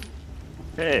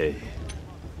 Hey,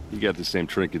 you got the same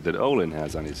trinket that Olin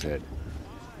has on his head.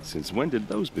 Since when did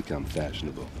those become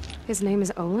fashionable? His name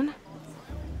is Olin?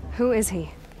 Who is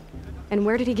he? And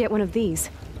where did he get one of these?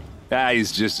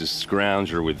 He's just a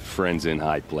scrounger with friends in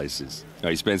high places.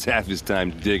 He spends half his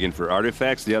time digging for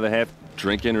artifacts, the other half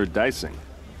drinking or dicing.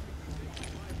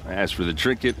 As for the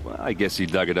trinket, well, I guess he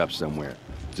dug it up somewhere.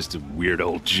 Just a weird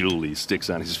old jewel he sticks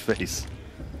on his face.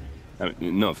 I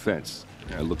mean, no offense.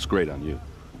 It looks great on you.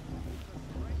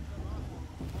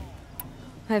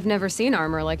 I've never seen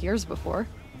armor like yours before.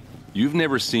 You've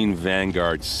never seen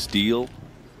Vanguard steel?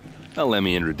 Well, let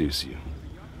me introduce you.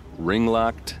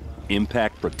 Ring-locked,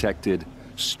 impact-protected,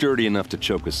 sturdy enough to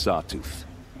choke a sawtooth.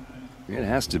 It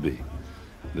has to be.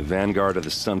 The Vanguard of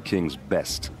the Sun King's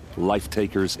best.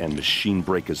 Life-takers and machine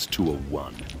breakers to a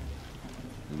one.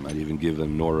 It might even give a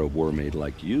Nora warmaid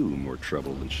like you more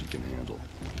trouble than she can handle.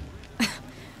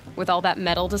 With all that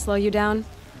metal to slow you down?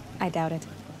 I doubt it.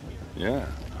 Yeah,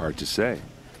 hard to say.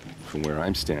 From where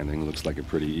I'm standing, looks like a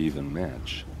pretty even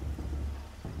match.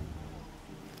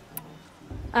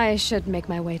 I should make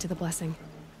my way to the blessing.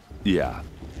 Yeah.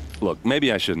 Look,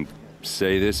 maybe I shouldn't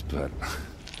say this, but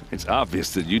it's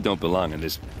obvious that you don't belong in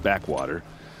this backwater.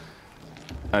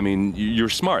 I mean, you're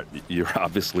smart. You're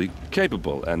obviously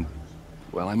capable, and,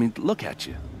 well, I mean, look at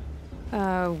you.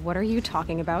 What are you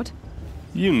talking about?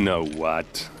 You know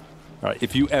what. All right,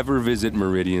 if you ever visit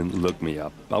Meridian, look me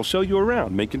up. I'll show you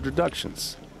around, make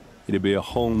introductions. It'll be a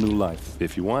whole new life,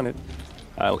 if you want it.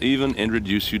 I'll even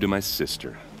introduce you to my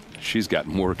sister. She's got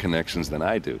more connections than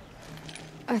I do.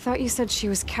 I thought you said she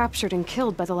was captured and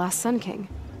killed by the last Sun King.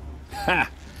 Ha!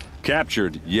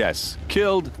 Captured, yes.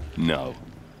 Killed, no.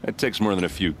 It takes more than a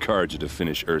few Carja to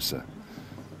finish Ursa.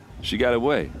 She got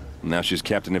away. Now she's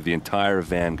captain of the entire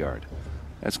Vanguard.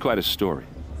 That's quite a story.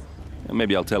 And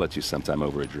maybe I'll tell it to you sometime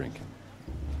over a drink.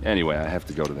 Anyway, I have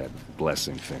to go to that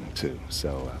blessing thing, too.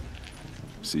 So,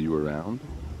 see you around,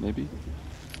 maybe?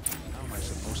 How am I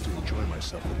supposed to enjoy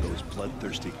myself with those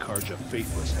bloodthirsty Carja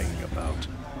faithless hanging about,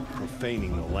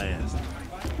 profaning the land?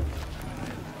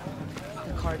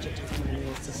 The Carja took my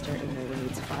little sister in their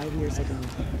raids 5 years ago.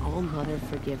 All Mother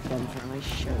forgive them, for I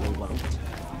surely won't.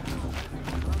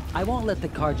 I won't let the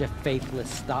Carja faithless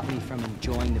stop me from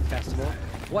enjoying the festival.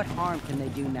 What harm can they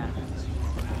do now?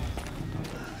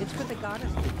 It's for the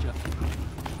goddess to judge.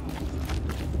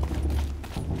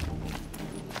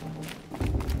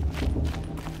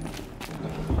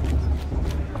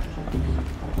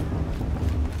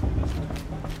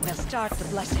 We'll start the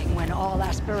blessing when all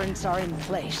aspirants are in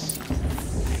place.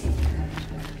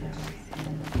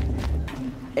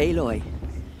 Aloy,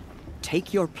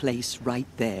 take your place right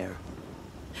there.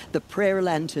 The prayer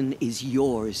lantern is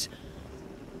yours.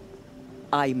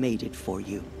 I made it for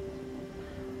you.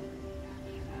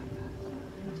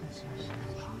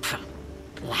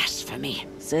 Blasphemy.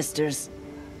 Sisters.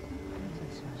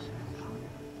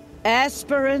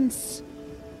 Aspirants,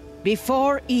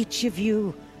 before each of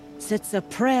you sits a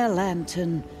prayer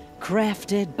lantern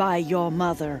crafted by your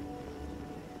mother.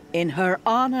 In her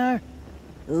honor,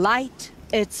 light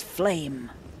its flame.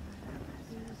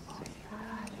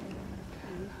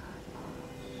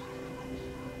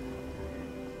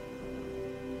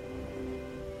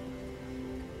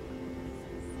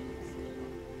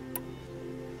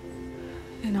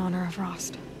 In honor of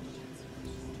Rost.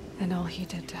 And all he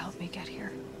did to help me get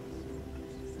here.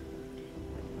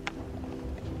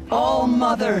 All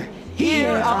Mother, hear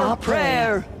our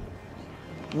prayer.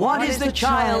 What is the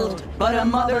child but a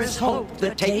mother's hope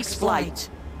that takes flight?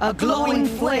 A glowing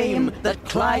flame that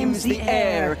climbs the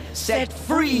air, set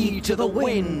free to the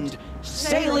wind,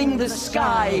 sailing the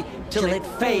sky till it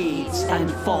fades and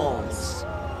falls.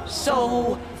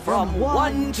 So, from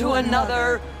one to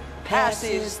another,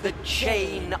 passes the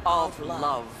chain of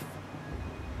love.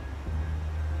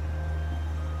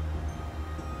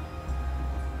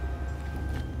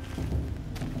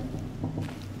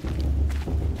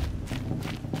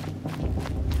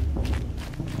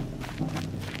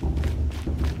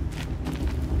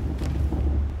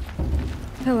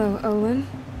 Hello, Olin.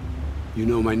 You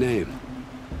know my name?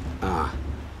 Ah,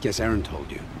 guess Aaron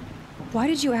told you. Why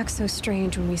did you act so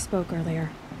strange when we spoke earlier?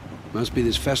 Must be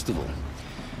this festival.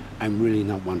 I'm really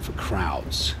not one for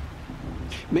crowds.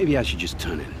 Maybe I should just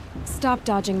turn in. Stop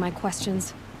dodging my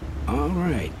questions. All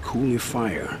right, cool your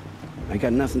fire. I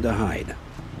got nothing to hide.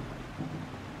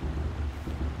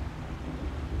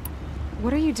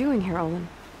 What are you doing here, Olin?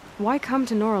 Why come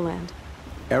to Noraland?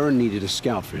 Aaron needed a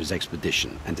scout for his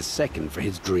expedition, and a second for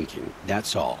his drinking.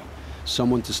 That's all.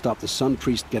 Someone to stop the Sun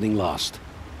Priest getting lost.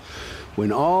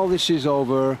 When all this is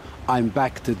over, I'm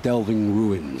back to delving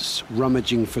ruins,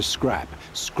 rummaging for scrap,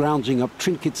 scrounging up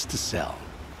trinkets to sell.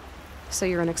 So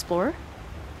you're an explorer?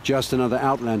 Just another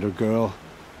Outlander, girl.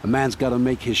 A man's gotta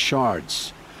make his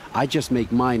shards. I just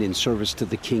make mine in service to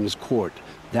the King's court.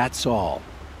 That's all.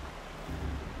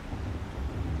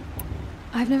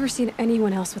 I've never seen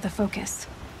anyone else with a focus.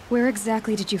 Where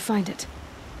exactly did you find it?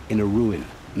 In a ruin,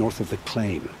 north of the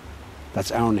Claim.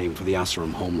 That's our name for the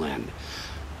Oseram homeland.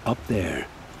 Up there,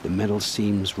 the metal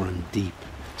seams run deep.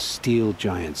 Steel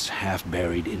giants half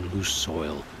buried in loose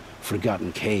soil.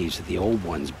 Forgotten caves that the old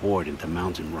ones bored into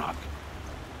mountain rock.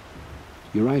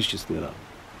 Your eyes just lit up.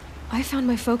 I found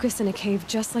my focus in a cave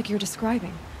just like you're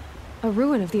describing. A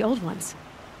ruin of the old ones.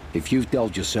 If you've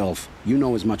delved yourself, you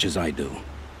know as much as I do.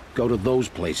 Go to those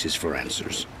places for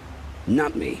answers.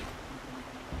 Not me.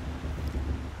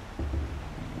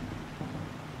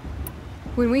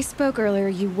 When we spoke earlier,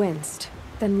 you winced.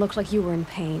 then looked like you were in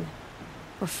pain.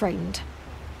 Or frightened.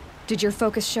 Did your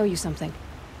focus show you something?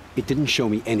 It didn't show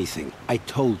me anything. I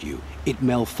told you. It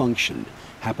malfunctioned.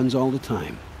 Happens all the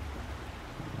time.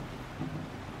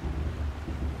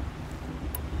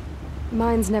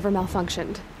 Mine's never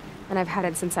malfunctioned, and I've had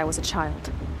it since I was a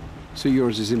child. So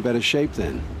yours is in better shape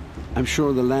then. I'm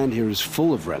sure the land here is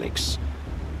full of relics.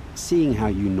 Seeing how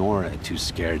you Nora are too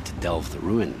scared to delve the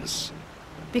ruins.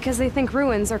 Because they think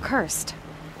ruins are cursed.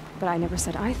 But I never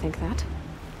said I think that.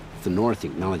 If the North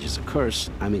acknowledges a curse,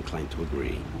 I'm inclined to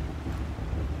agree.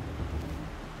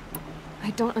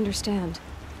 I don't understand.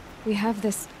 We have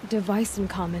this device in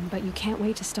common, but you can't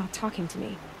wait to stop talking to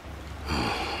me.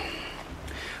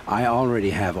 I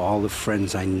already have all the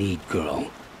friends I need,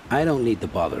 girl. I don't need the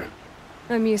bother.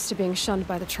 I'm used to being shunned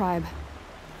by the tribe.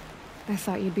 I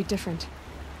thought you'd be different.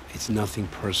 It's nothing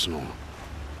personal.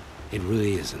 It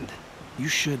really isn't. You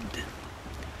should...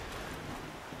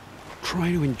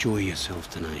 try to enjoy yourself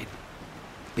tonight.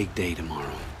 Big day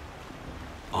tomorrow.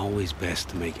 Always best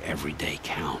to make every day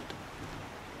count.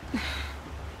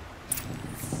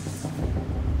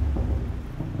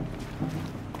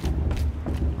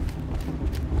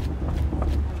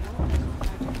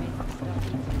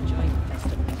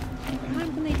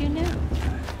 What can they do now?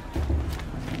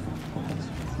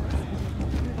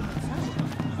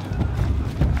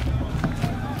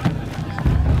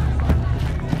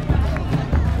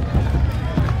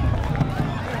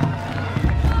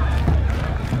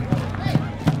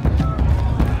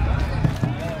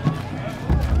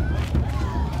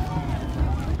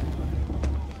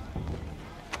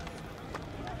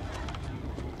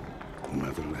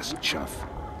 Motherless chuff.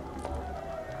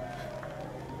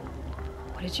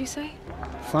 What did you say?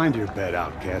 Find your bed,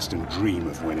 outcast, and dream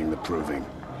of winning the proving.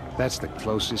 That's the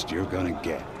closest you're gonna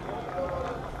get.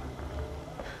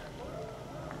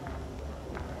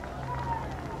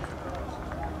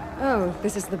 Oh,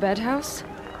 this is the bedhouse?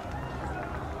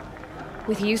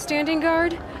 With you standing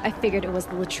guard, I figured it was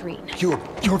the latrine. Your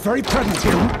very presence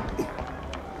here...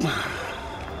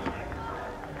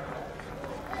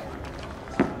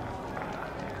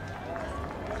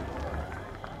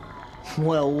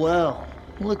 Well, well.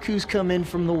 Look who's come in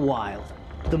from the wild.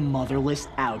 The motherless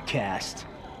outcast.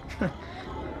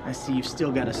 I see you've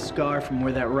still got a scar from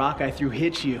where that rock I threw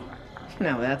hit you.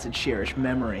 Now that's a cherished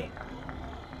memory.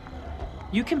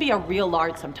 You can be a real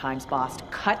lard sometimes, boss.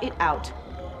 Cut it out.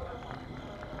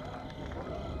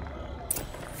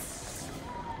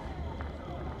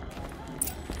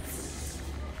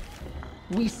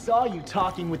 We saw you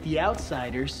talking with the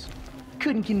outsiders.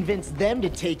 Couldn't convince them to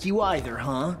take you either,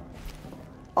 huh?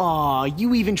 Aw,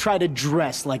 you even try to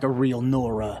dress like a real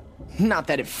Nora. Not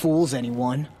that it fools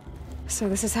anyone. So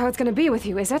this is how it's gonna be with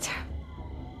you, is it?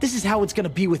 This is how it's gonna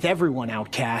be with everyone,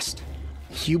 outcast.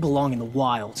 You belong in the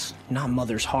wilds, not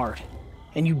Mother's heart.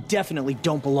 And you definitely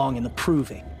don't belong in the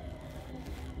proving.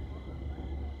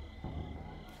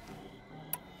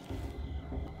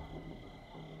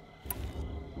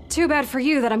 Too bad for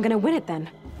you that I'm gonna win it then.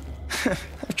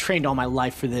 I've trained all my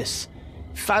life for this.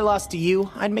 If I lost to you,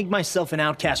 I'd make myself an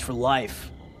outcast for life.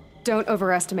 Don't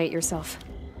overestimate yourself.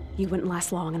 You wouldn't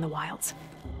last long in the wilds.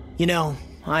 You know,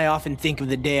 I often think of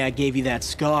the day I gave you that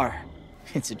scar.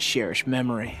 It's a cherished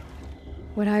memory.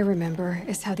 What I remember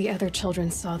is how the other children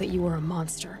saw that you were a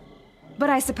monster. But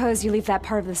I suppose you leave that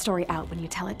part of the story out when you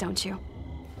tell it, don't you?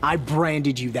 I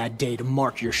branded you that day to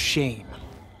mark your shame.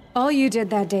 All you did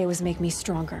that day was make me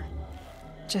stronger.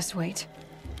 Just wait.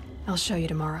 I'll show you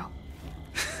tomorrow.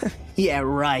 Yeah,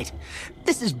 right.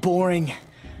 This is boring.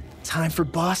 Time for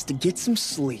Boss to get some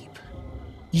sleep.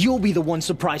 You'll be the one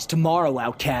surprised tomorrow,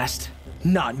 outcast.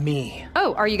 Not me.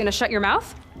 Oh, are you gonna shut your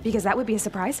mouth? Because that would be a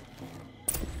surprise.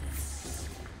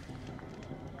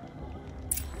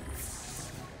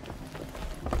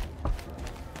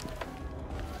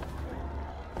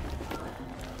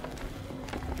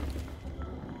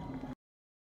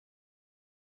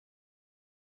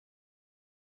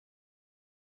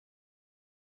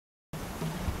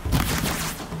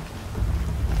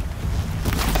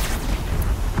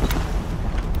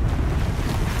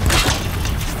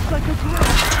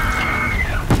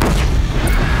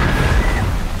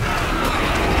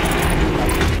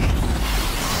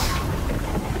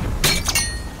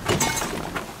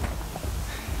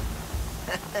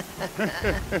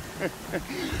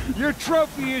 Your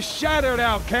trophy is shattered,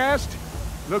 outcast.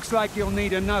 Looks like you'll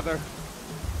need another.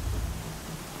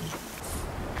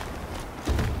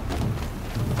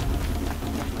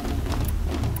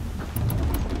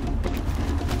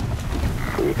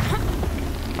 Good.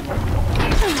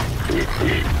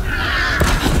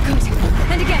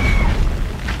 And again.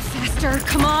 Faster,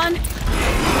 come on.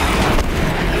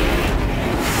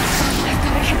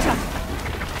 catch up.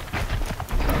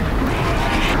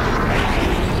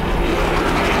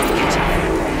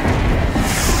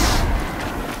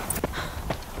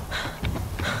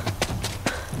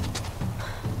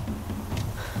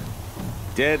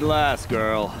 Dead last,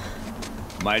 girl.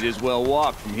 Might as well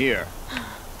walk from here.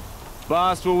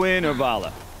 Boss will win or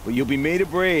Vala, but you'll be made a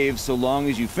brave so long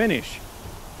as you finish.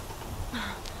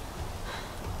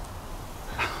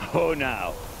 Oh,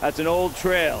 now. That's an old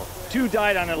trail. 2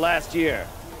 died on it last year.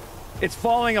 It's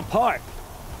falling apart.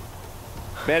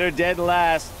 Better dead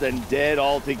last than dead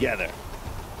altogether.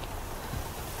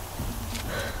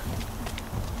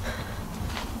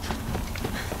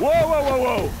 Whoa, whoa, whoa,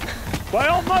 whoa! My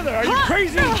old mother, are you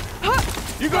crazy?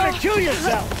 You're gonna kill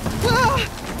yourself!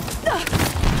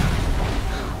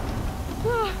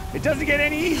 It doesn't get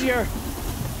any easier!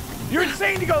 You're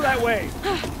insane to go that way!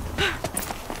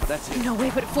 That's it. No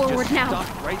way but forward Just now.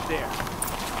 Stop right there.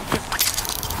 Just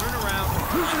turn around.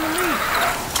 Who's in the lead?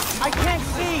 I can't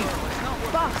see!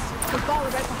 Boss, the ball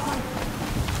right behind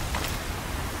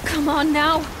you. Come on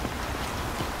now.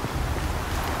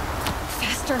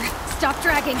 Faster. Stop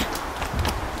dragging.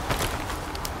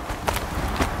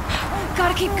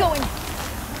 Gotta keep going.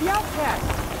 The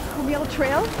outcast. Camille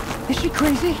Trail? Is she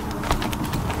crazy?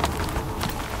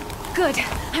 Good.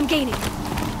 I'm gaining.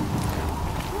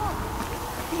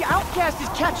 The outcast is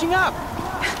catching up.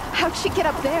 How'd she get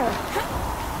up there?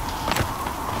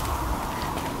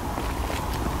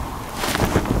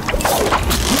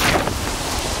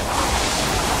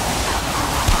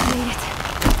 Made it.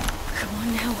 Come on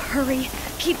now, hurry.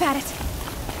 Keep at it.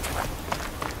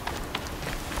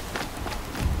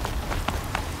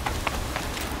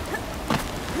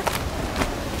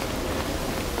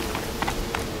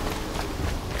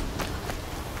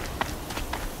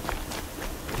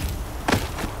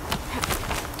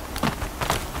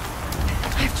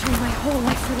 Whole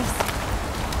life for this.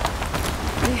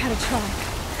 They had a tribe,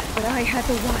 but I had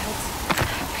the wilds.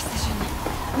 Precision.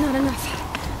 Not enough.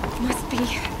 Must be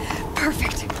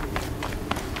perfect.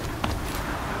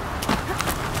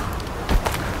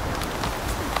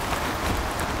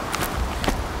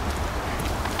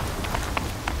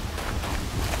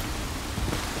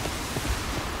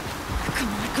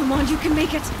 Come on, you can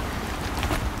make it.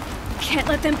 Can't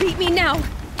let them beat me now.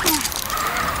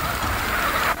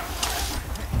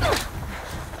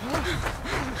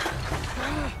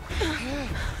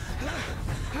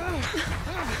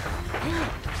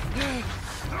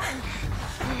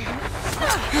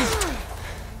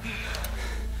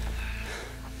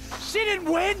 She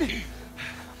didn't win!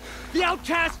 The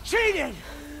outcast cheated!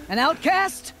 An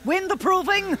outcast? Win the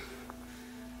proving?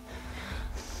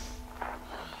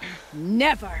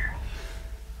 Never.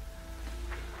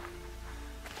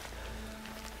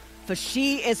 For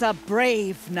she is a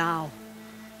brave now.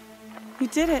 You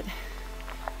did it.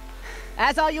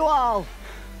 As are you all.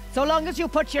 So long as you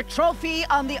put your trophy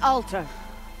on the altar.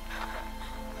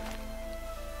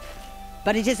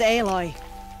 But it is Aloy.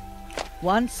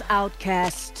 Once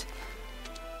outcast,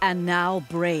 and now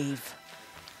brave,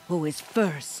 who is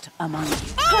first among you.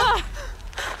 Ah!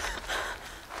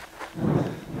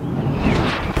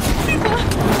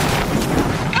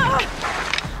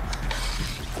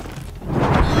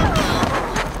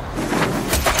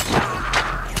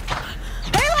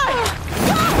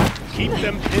 Keep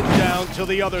them pinned down till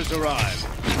the others arrive.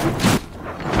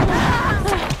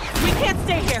 We can't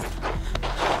stay here.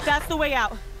 That's the way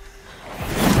out.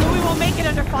 So we won't make it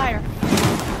under fire.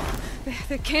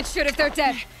 They can't shoot if they're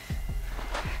dead.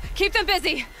 Keep them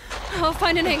busy. I'll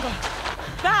find an angle.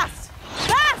 Fast!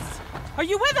 Fast! Are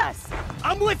you with us?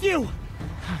 I'm with you!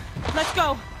 Let's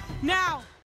go. Now!